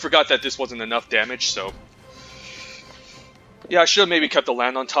 I forgot that this wasn't enough damage. So yeah, I should have maybe kept the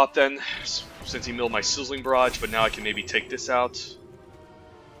land on top then, since he milled my Sizzling Barrage, but now I can maybe take this out,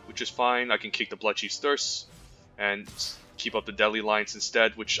 which is fine. I can kick the Bloodchief's Thirst and keep up the Deadly Lines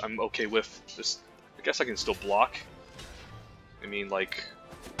instead, which I'm okay with. Just, I guess I can still block. I mean, like,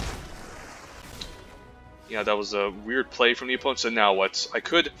 yeah, that was a weird play from the opponent. So now what? I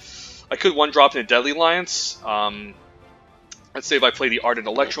could 1-drop in a Deadly Lines. Let's say if I play the Ardent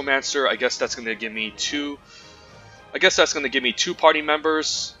Electromancer, I guess that's going to give me 2 party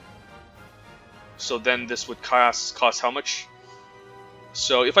members. So then this would cost how much?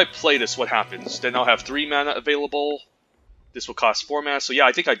 So if I play this, what happens? Then I'll have 3 mana available. This will cost 4 mana. So yeah,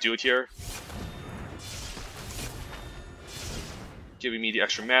 I think I do it here. Giving me the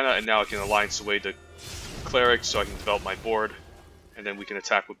extra mana, and now I can Alliance away the Cleric so I can develop my board. And then we can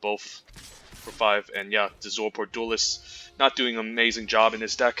attack with both for 5. And yeah, the Zolaport Duelist not doing an amazing job in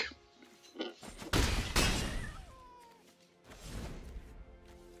this deck.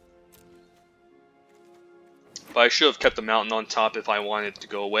 But I should have kept the Mountain on top if I wanted to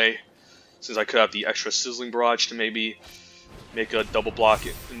go away, since I could have the extra Sizzling Barrage to maybe make a double block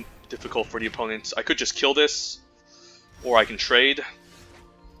difficult for the opponents. I could just kill this, or I can trade.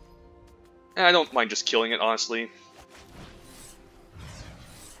 And I don't mind just killing it, honestly.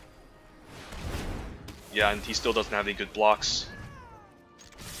 Yeah, and he still doesn't have any good blocks.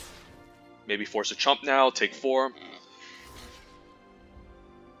 Maybe force a chump now, take 4.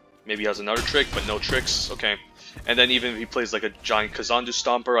 Maybe he has another trick, but no tricks. Okay. And then even if he plays like a giant Kazandu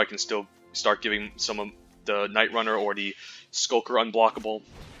Stomper, I can still start giving some of the Night Runner or the Skulker unblockable.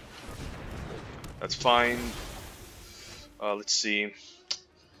 That's fine. Let's see.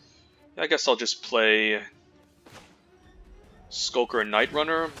 I guess I'll just play Skulker and Night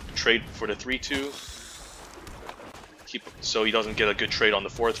Runner, trade for the 3-2. So he doesn't get a good trade on the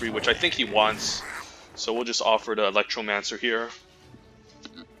 4-3, which I think he wants. So we'll just offer the Electromancer here.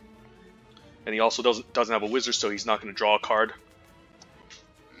 And he also doesn't have a Wizard, so he's not going to draw a card.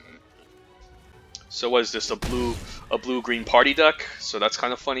 So what is this, a blue-green party deck? So that's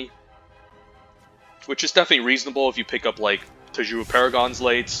kind of funny. Which is definitely reasonable if you pick up like Tajuru Paragons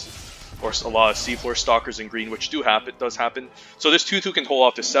late, or a lot of Seafloor Stalkers in green, which does happen. So this 2-2 can hold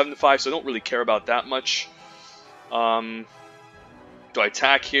off to 7-5, so I don't really care about that much. Do I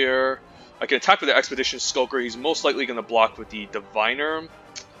attack here? I can attack with the Expedition Skulker. He's most likely going to block with the Diviner.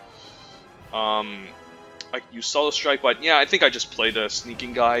 I can use Subtle Strike, but yeah, I think I just play the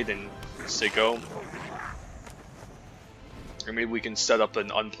Sneaking Guide and say go. Or maybe we can set up an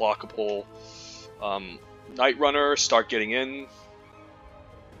unblockable Night Runner, start getting in.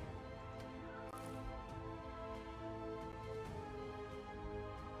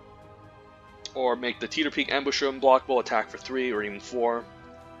 Or make the Teeter Peak Ambusher unblockable, attack for 3 or even 4.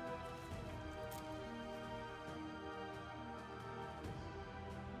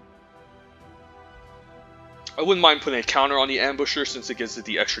 I wouldn't mind putting a counter on the Ambusher since it gives it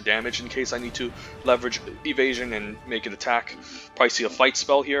the extra damage in case I need to leverage evasion and make it attack. Probably see a fight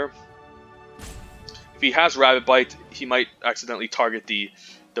spell here. If he has Rabbit Bite, he might accidentally target the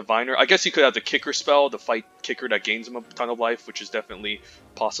Diviner. I guess he could have the Kicker spell, the Fight Kicker that gains him a ton of life, which is definitely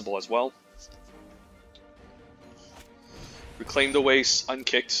possible as well. Reclaim the Waste,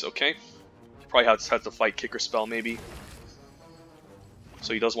 unkicked, okay. Probably has the Fight Kicker spell maybe.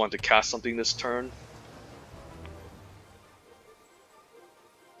 So he does want to cast something this turn.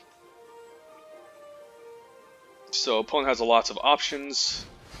 So opponent has lots of options.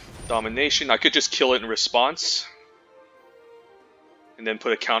 Domination, I could just kill it in response. And then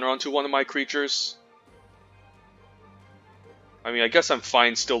put a counter onto one of my creatures. I mean, I guess I'm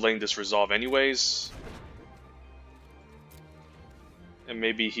fine still letting this resolve anyways. And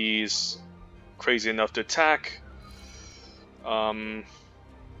maybe he's crazy enough to attack.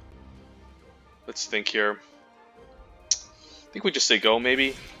 Let's think here. I think we just say go,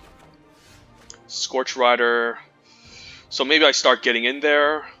 maybe. Scorch Rider. So maybe I start getting in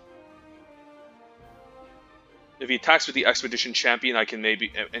there. If he attacks with the Expedition Champion, I can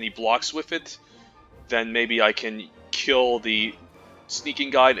maybe, and he blocks with it, then maybe I can kill the Sneaking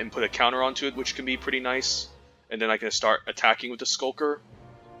Guide and put a counter onto it, which can be pretty nice. And then I can start attacking with the Skulker.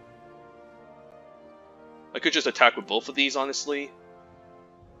 I could just attack with both of these, honestly.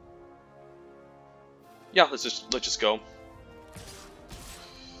 Yeah, let's just go.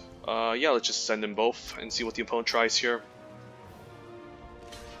 Yeah, let's just send them both and see what the opponent tries here.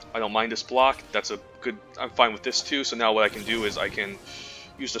 I don't mind this block. That's a good. I'm fine with this too. So now what I can do is I can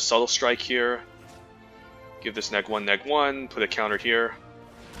use the Subtle Strike here. Give this neg1, put a counter here,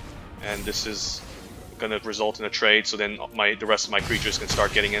 and this is gonna result in a trade. So then the rest of my creatures can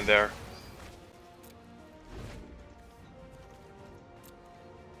start getting in there.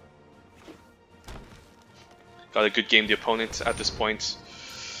 Got a good game the opponent at this point.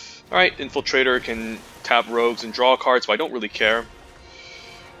 Alright, Infiltrator can tap rogues and draw cards, but I don't really care.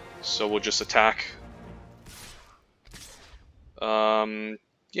 So we'll just attack.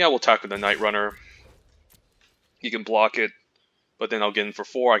 Yeah, we'll attack with the Night Runner. He can block it, but then I'll get in for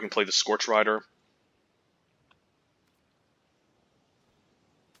 4. I can play the Scorch Rider.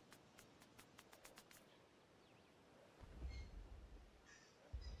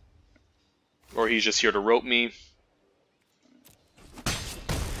 Or he's just here to rope me.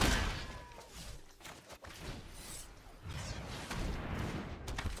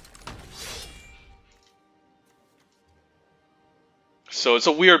 So it's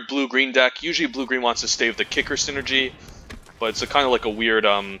a weird blue-green deck. Usually blue-green wants to stay with the Kicker synergy, but it's kind of like a weird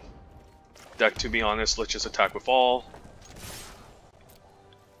deck, to be honest. Let's just attack with all.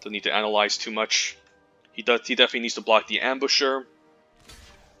 Don't need to analyze too much. He definitely needs to block the Ambusher,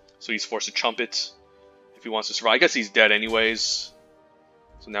 so he's forced to chump it if he wants to survive. I guess he's dead anyways,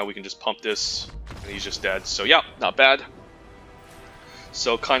 so now we can just pump this, and he's just dead. So yeah, not bad.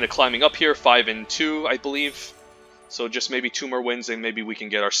 So kind of climbing up here, 5 and 2, I believe. So just maybe 2 more wins and maybe we can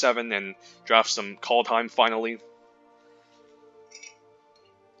get our 7 and draft some Kaldheim finally.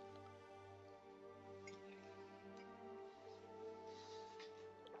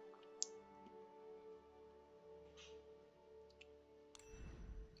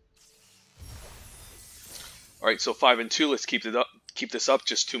 Alright, so 5 and 2, let's keep this up,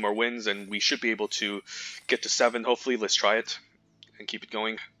 just 2 more wins, and we should be able to get to 7, hopefully. Let's try it, and keep it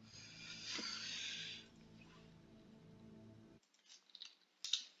going.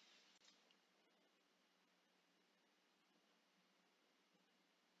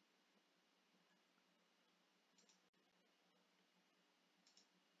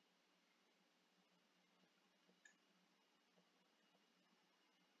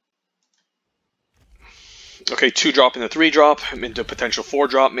 Okay, 2 drop and a 3 drop. I'm into potential 4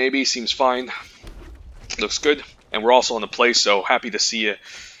 drop, maybe. Seems fine. Looks good. And we're also on the play, so happy to see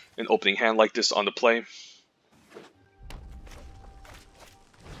an opening hand like this on the play.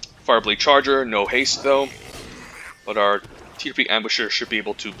 Fireblade Charger, no haste though. But our TP Ambusher should be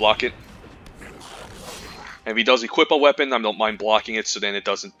able to block it. And if he does equip a weapon, I don't mind blocking it so then it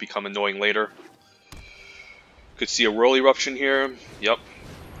doesn't become annoying later. Could see a Whirl Eruption here. Yep.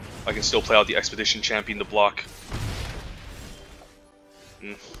 I can still play out the Expedition Champion to block.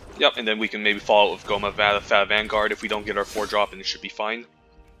 Yep, and then we can maybe follow with Goma Fat Vanguard if we don't get our 4 drop, and it should be fine.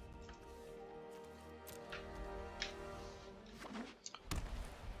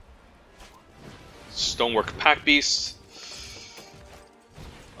 Stonework Pack Beast.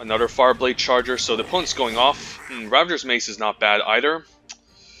 Another Fireblade Charger, so the opponent's going off. Ravager's Mace is not bad either.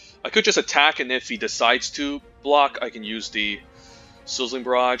 I could just attack, and if he decides to block, I can use the Sizzling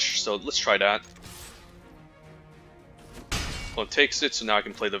Barrage, so let's try that. Opponent takes it, so now I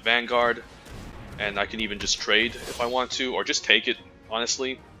can play the Vanguard, and I can even just trade if I want to, or just take it,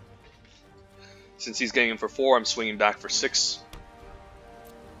 honestly. Since he's getting in for 4, I'm swinging back for 6.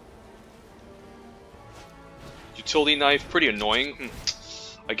 Utility Knife, pretty annoying.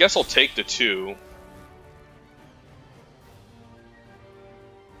 I guess I'll take the 2.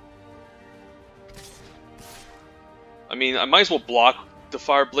 I mean, I might as well block the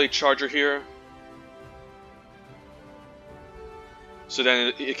Fireblade Charger here. So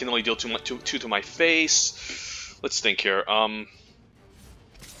then it can only deal 2 to my face. Let's think here. I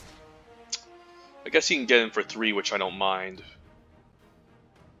guess he can get in for 3, which I don't mind.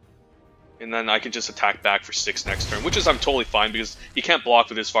 And then I can just attack back for 6 next turn, which is I'm totally fine because he can't block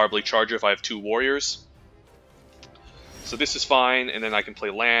with his Fireblade Charger if I have 2 warriors. So this is fine, and then I can play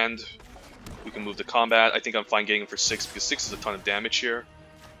land. We can move to combat. I think I'm fine getting him for 6 because 6 is a ton of damage here.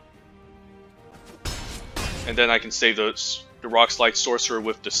 And then I can save the Rock Slide Sorcerer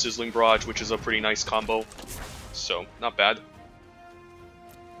with the Sizzling Barrage, which is a pretty nice combo. So, not bad.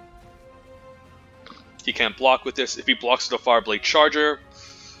 He can't block with this. If he blocks with the Fireblade Charger,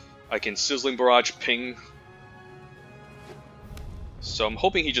 I can Sizzling Barrage ping. So I'm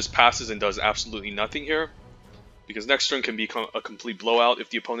hoping he just passes and does absolutely nothing here, because next turn can become a complete blowout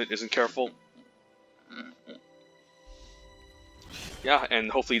if the opponent isn't careful. Yeah, and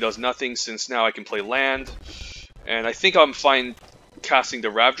hopefully he does nothing, since now I can play land. And I think I'm fine casting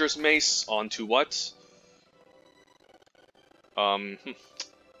the Ravager's Mace onto what?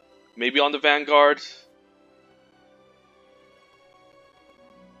 Maybe on the Vanguard.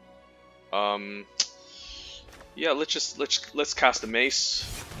 Yeah, let's cast the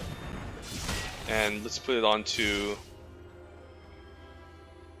Mace, and let's put it onto.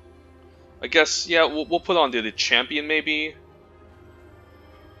 I guess yeah, we'll put on the champion maybe.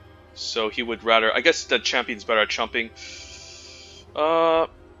 So he would rather. I guess the champion's better at chumping.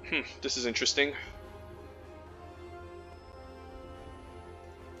 This is interesting.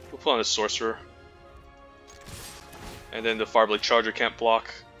 We'll put on a sorcerer, and then the Fireblade Charger can't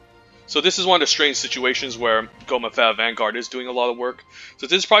block. So this is one of the strange situations where Goma Fata Vanguard is doing a lot of work. So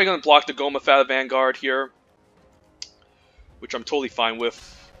this is probably going to block the Goma Fata Vanguard here, which I'm totally fine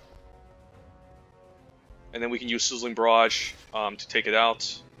with. And then we can use Sizzling Barrage to take it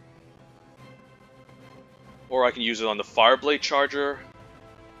out. Or I can use it on the Fireblade Charger.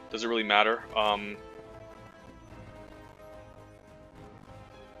 Doesn't really matter.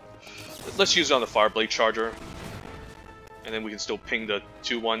 Let's use it on the Fireblade Charger. And then we can still ping the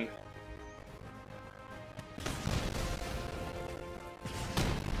 2-1.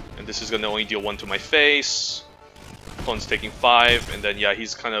 And this is going to only deal 1 to my face. Opponent's taking 5, and then yeah,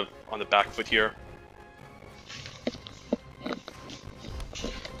 he's kind of on the back foot here.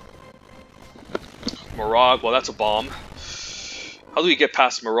 Morag, well that's a bomb. How do we get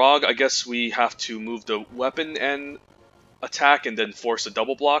past Morag? I guess we have to move the weapon and attack and then force a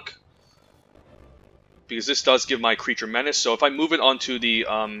double block. Because this does give my creature menace, so if I move it onto the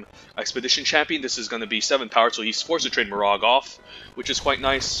Expedition Champion, this is going to be 7 power, so he's forced to trade Morag off, which is quite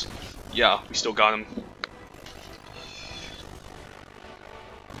nice. Yeah, we still got him.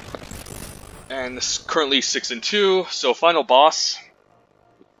 And this is currently 6 and 2, so final boss.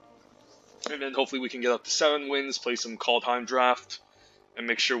 And then hopefully we can get up to 7 wins, play some call time draft, and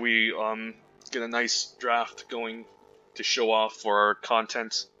make sure we get a nice draft going to show off for our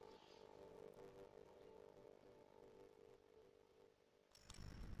content.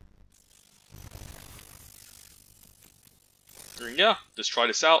 And yeah, let's try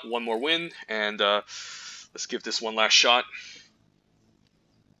this out. One more win, and let's give this one last shot.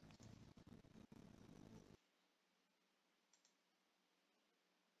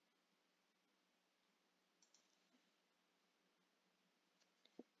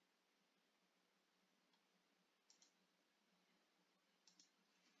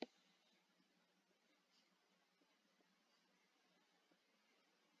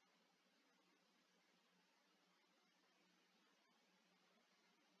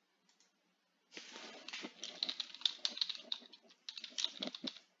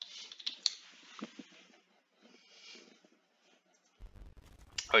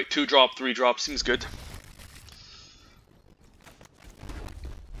 Alright, 2 drop, 3 drop, seems good.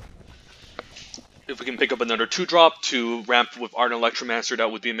 If we can pick up another 2 drop to ramp with Ardent Electromancer, that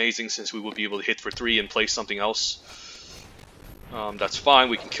would be amazing, since we would be able to hit for 3 and play something else. That's fine,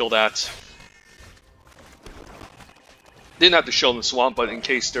 we can kill that. Didn't have to show them Swamp, but in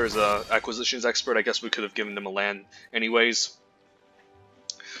case there's a Acquisitions Expert, I guess we could have given them a land anyways.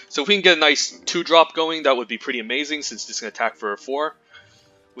 So if we can get a nice 2 drop going, that would be pretty amazing, since this can attack for 4.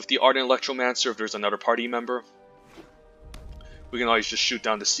 With the Ardent Electromancer, if there's another party member, we can always just shoot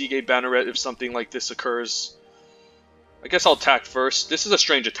down the Seagate Banneret if something like this occurs. I guess I'll attack first. This is a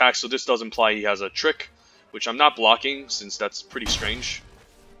strange attack, so this does imply he has a trick, which I'm not blocking, since that's pretty strange.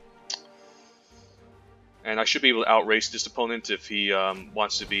 And I should be able to outrace this opponent if he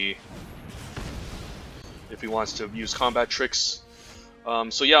wants to use combat tricks.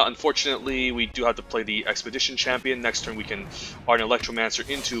 So yeah, unfortunately, we do have to play the Expedition Champion. Next turn we can Ardent Electromancer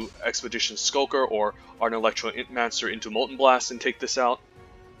into Expedition Skulker, or Ardent Electromancer into Molten Blast and take this out.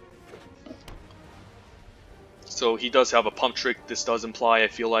 So he does have a pump trick, this does imply, I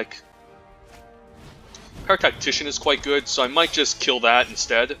feel like. Paratactician is quite good, so I might just kill that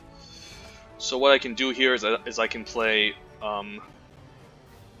instead. So what I can do here is I can play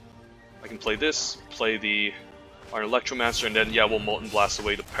this, play the Ardent Electromancer, and then yeah, we'll Molten Blast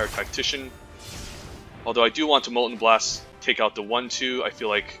away the Paratactician. Although I do want to Molten Blast, take out the 1-2, I feel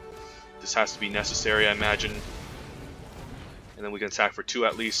like this has to be necessary, I imagine. And then we can attack for 2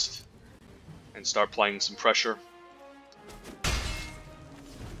 at least, and start applying some pressure.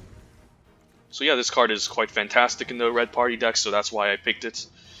 So yeah, this card is quite fantastic in the red party deck, so that's why I picked it.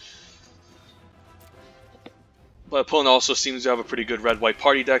 But opponent also seems to have a pretty good red-white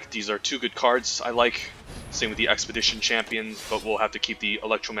party deck. These are 2 good cards I like. Same with the Expedition Champion, but we'll have to keep the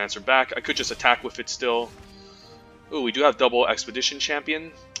Electromancer back. I could just attack with it still. Ooh, we do have double Expedition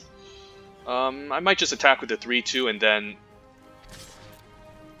Champion. I might just attack with the 3-2 and then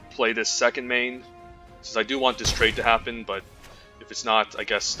play this second main, since I do want this trade to happen, but if it's not, I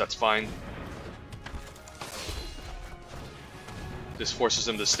guess that's fine. This forces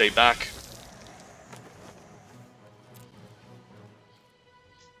him to stay back.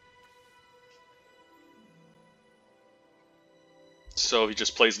 So he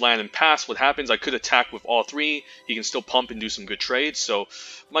just plays land and pass. What happens, I could attack with all 3. He can still pump and do some good trades, so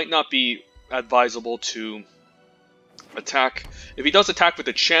might not be advisable to attack. If he does attack with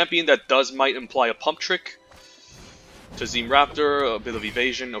the champion, that might imply a pump trick. Tazim Raptor, a bit of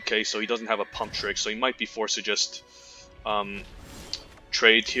evasion. Okay, so he doesn't have a pump trick, so he might be forced to just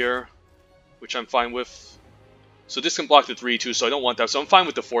trade here, which I'm fine with. So this can block the 3-2, so I don't want that. So I'm fine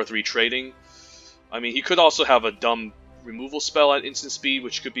with the 4-3 trading. I mean, he could also have a dumb removal spell at instant speed,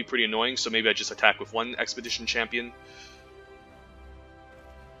 which could be pretty annoying, so maybe I just attack with 1 Expedition Champion.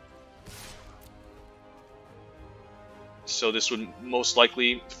 So this would most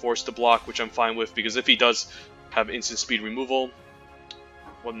likely force the block, which I'm fine with, because if he does have instant speed removal...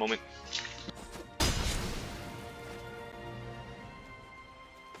 One moment.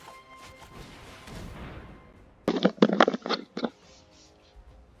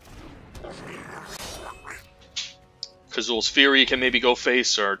 Kazul's Fury can maybe go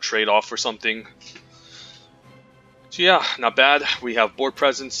face or trade off for something. So yeah, not bad. We have board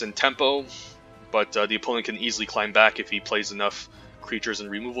presence and tempo, but the opponent can easily climb back if he plays enough creatures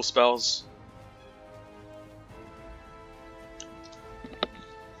and removal spells.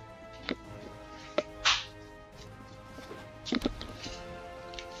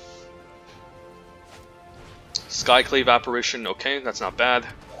 Skyclave Apparition, okay, that's not bad.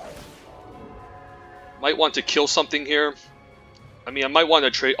 Might want to kill something here. I mean, I might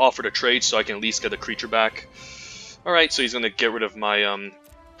want to offer to trade so I can at least get a creature back. Alright, so he's going to get rid of my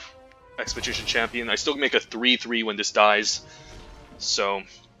Expedition Champion. I still make a 3/3 when this dies. So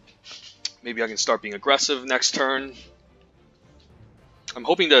maybe I can start being aggressive next turn. I'm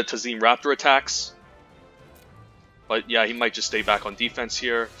hoping the Tazim Raptor attacks. But yeah, he might just stay back on defense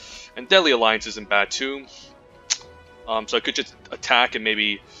here. And Deadly Alliance isn't bad too. So I could just attack and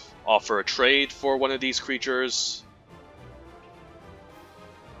maybe offer a trade for one of these creatures.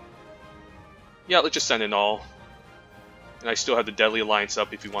 Yeah, let's just send in all. And I still have the Deadly Alliance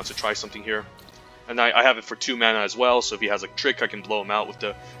up if he wants to try something here. And I have it for 2 mana as well, so if he has a trick, I can blow him out with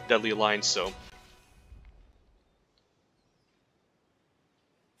the Deadly Alliance, so...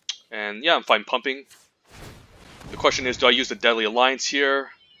 And yeah, I'm fine pumping. The question is, do I use the Deadly Alliance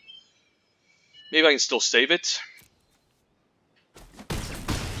here? Maybe I can still save it.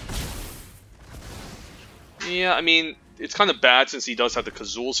 Yeah, I mean, it's kind of bad since he does have the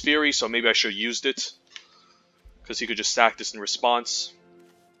Kazul's Fury, so maybe I should have used it. Because he could just sack this in response.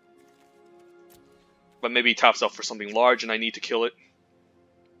 But maybe he taps out for something large and I need to kill it.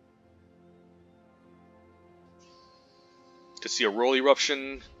 To see a Roll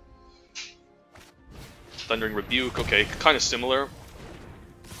Eruption. Thundering Rebuke, okay, kind of similar.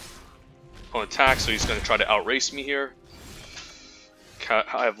 On attack, so he's going to try to outrace me here.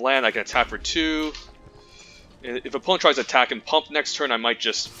 I have land, I can attack for 2. If opponent tries to attack and pump next turn, I might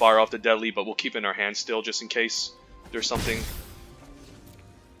just fire off the Deadly, but we'll keep it in our hand still, just in case there's something.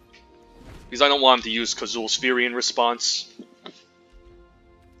 Because I don't want him to use Kazul's Fury in response.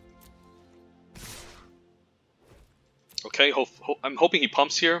 Okay, I'm hoping he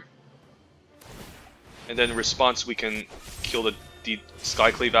pumps here. And then in response, we can kill the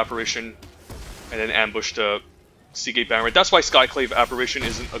Skyclave Apparition and then ambush the Seagate Banner. That's why Skyclave Apparition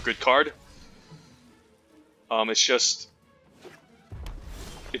isn't a good card. It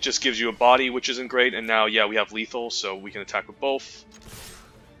just gives you a body, which isn't great, and now, yeah, we have lethal, so we can attack with both.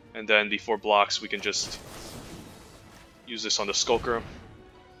 And then before blocks, we can just use this on the Skulker.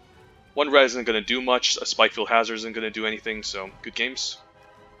 1 red isn't going to do much, a Spikefield Hazard isn't going to do anything, so good games.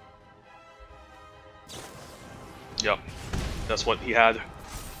 Yep, that's what he had.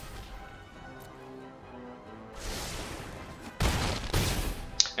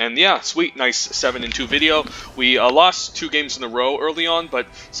 And yeah, sweet, nice 7-2 video. We lost 2 games in a row early on, but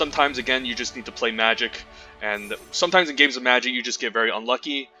sometimes, again, you just need to play Magic. And sometimes in games of Magic, you just get very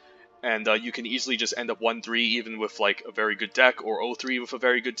unlucky. And you can easily just end up 1-3 even with like a very good deck, or 0-3 with a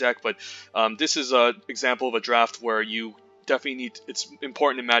very good deck. But this is an example of a draft where you definitely need, it's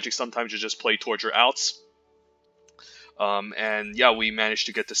important in Magic sometimes to just play towards your outs. And yeah, we managed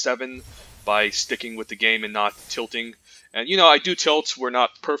to get to 7 by sticking with the game and not tilting. And you know, I do tilt, we're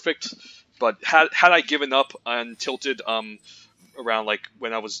not perfect, but had I given up and tilted around like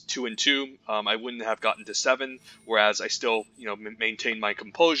when I was 2-2, I wouldn't have gotten to 7, whereas I still, you know, maintained my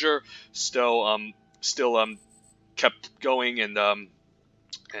composure, still kept going and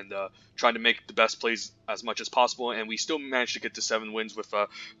trying to make the best plays as much as possible, and we still managed to get to 7 wins with a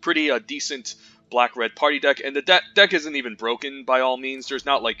pretty decent black-red party deck. And the deck isn't even broken by all means. There's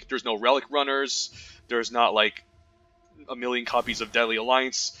no Relic Runners, there's not like a million copies of Deadly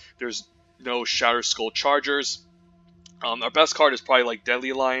Alliance, there's no Shatter Skull Chargers. Our best card is probably like Deadly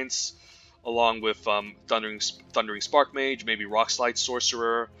Alliance, along with Thundering Spark Mage, maybe Rockslide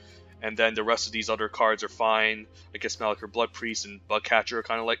Sorcerer, and then the rest of these other cards are fine. I guess Malachor Blood Priest and Bugcatcher are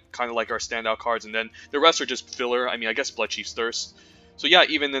kind of like our standout cards, and then the rest are just filler. I mean, I guess Bloodchief's Thirst. So yeah,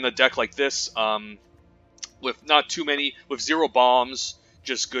 even in a deck like this, with not too many, with 0 bombs,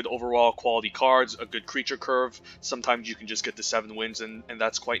 just good overall quality cards, a good creature curve, sometimes you can just get the 7 wins, and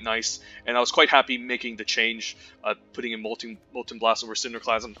that's quite nice. And I was quite happy making the change, putting in Molten Blast over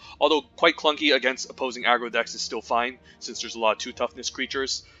Cinderclasm. Although quite clunky against opposing aggro decks is still fine, since there's a lot of 2 toughness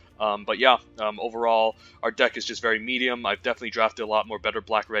creatures. But yeah, overall, our deck is just very medium. I've definitely drafted a lot more better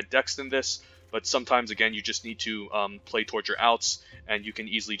black-red decks than this, but sometimes, again, you just need to play towards your outs, and you can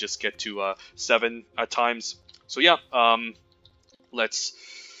easily just get to 7 at times. So yeah, let's,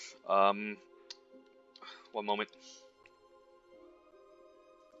 one moment.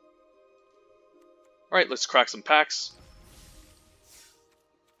 Alright, let's crack some packs.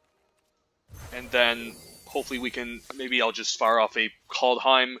 And then, hopefully we can, maybe I'll just fire off a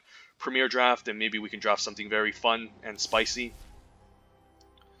Kaldheim Premier Draft, and maybe we can draft something very fun and spicy.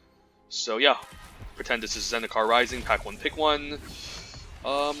 So yeah, pretend this is Zendikar Rising, pack 1, pick 1.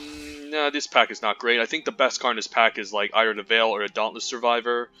 Nah, this pack is not great. I think the best card in this pack is like either the Veil or the Dauntless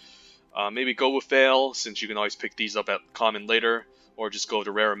Survivor. Maybe go with Veil, since you can always pick these up at common later, or just go with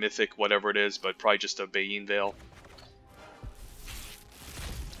the Rare or Mythic, whatever it is, but probably just a Bayin Veil.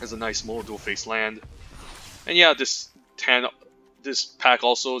 Has a nice mono dual face land. And yeah, this this pack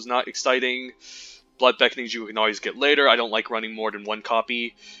also is not exciting. Blood Beckonings you can always get later. I don't like running more than one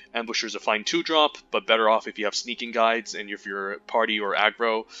copy. Ambushers a fine 2-drop, but better off if you have sneaking guides and if you're party or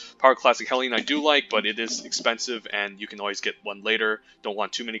aggro. Power Classic Hellion I do like, but it is expensive and you can always get one later. Don't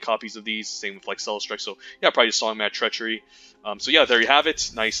want too many copies of these. Same with like Cell Strike. So yeah, probably just Songmat Treachery. So yeah, there you have it.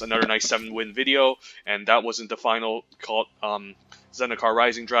 Another nice 7-win video, and that wasn't the final Zendikar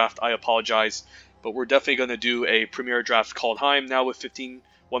Rising draft. I apologize, but we're definitely going to do a premier draft called Heim now with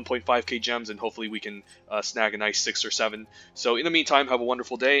 1.5k gems, and hopefully we can snag a nice 6 or 7. So in the meantime, have a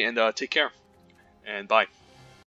wonderful day, and take care, and bye.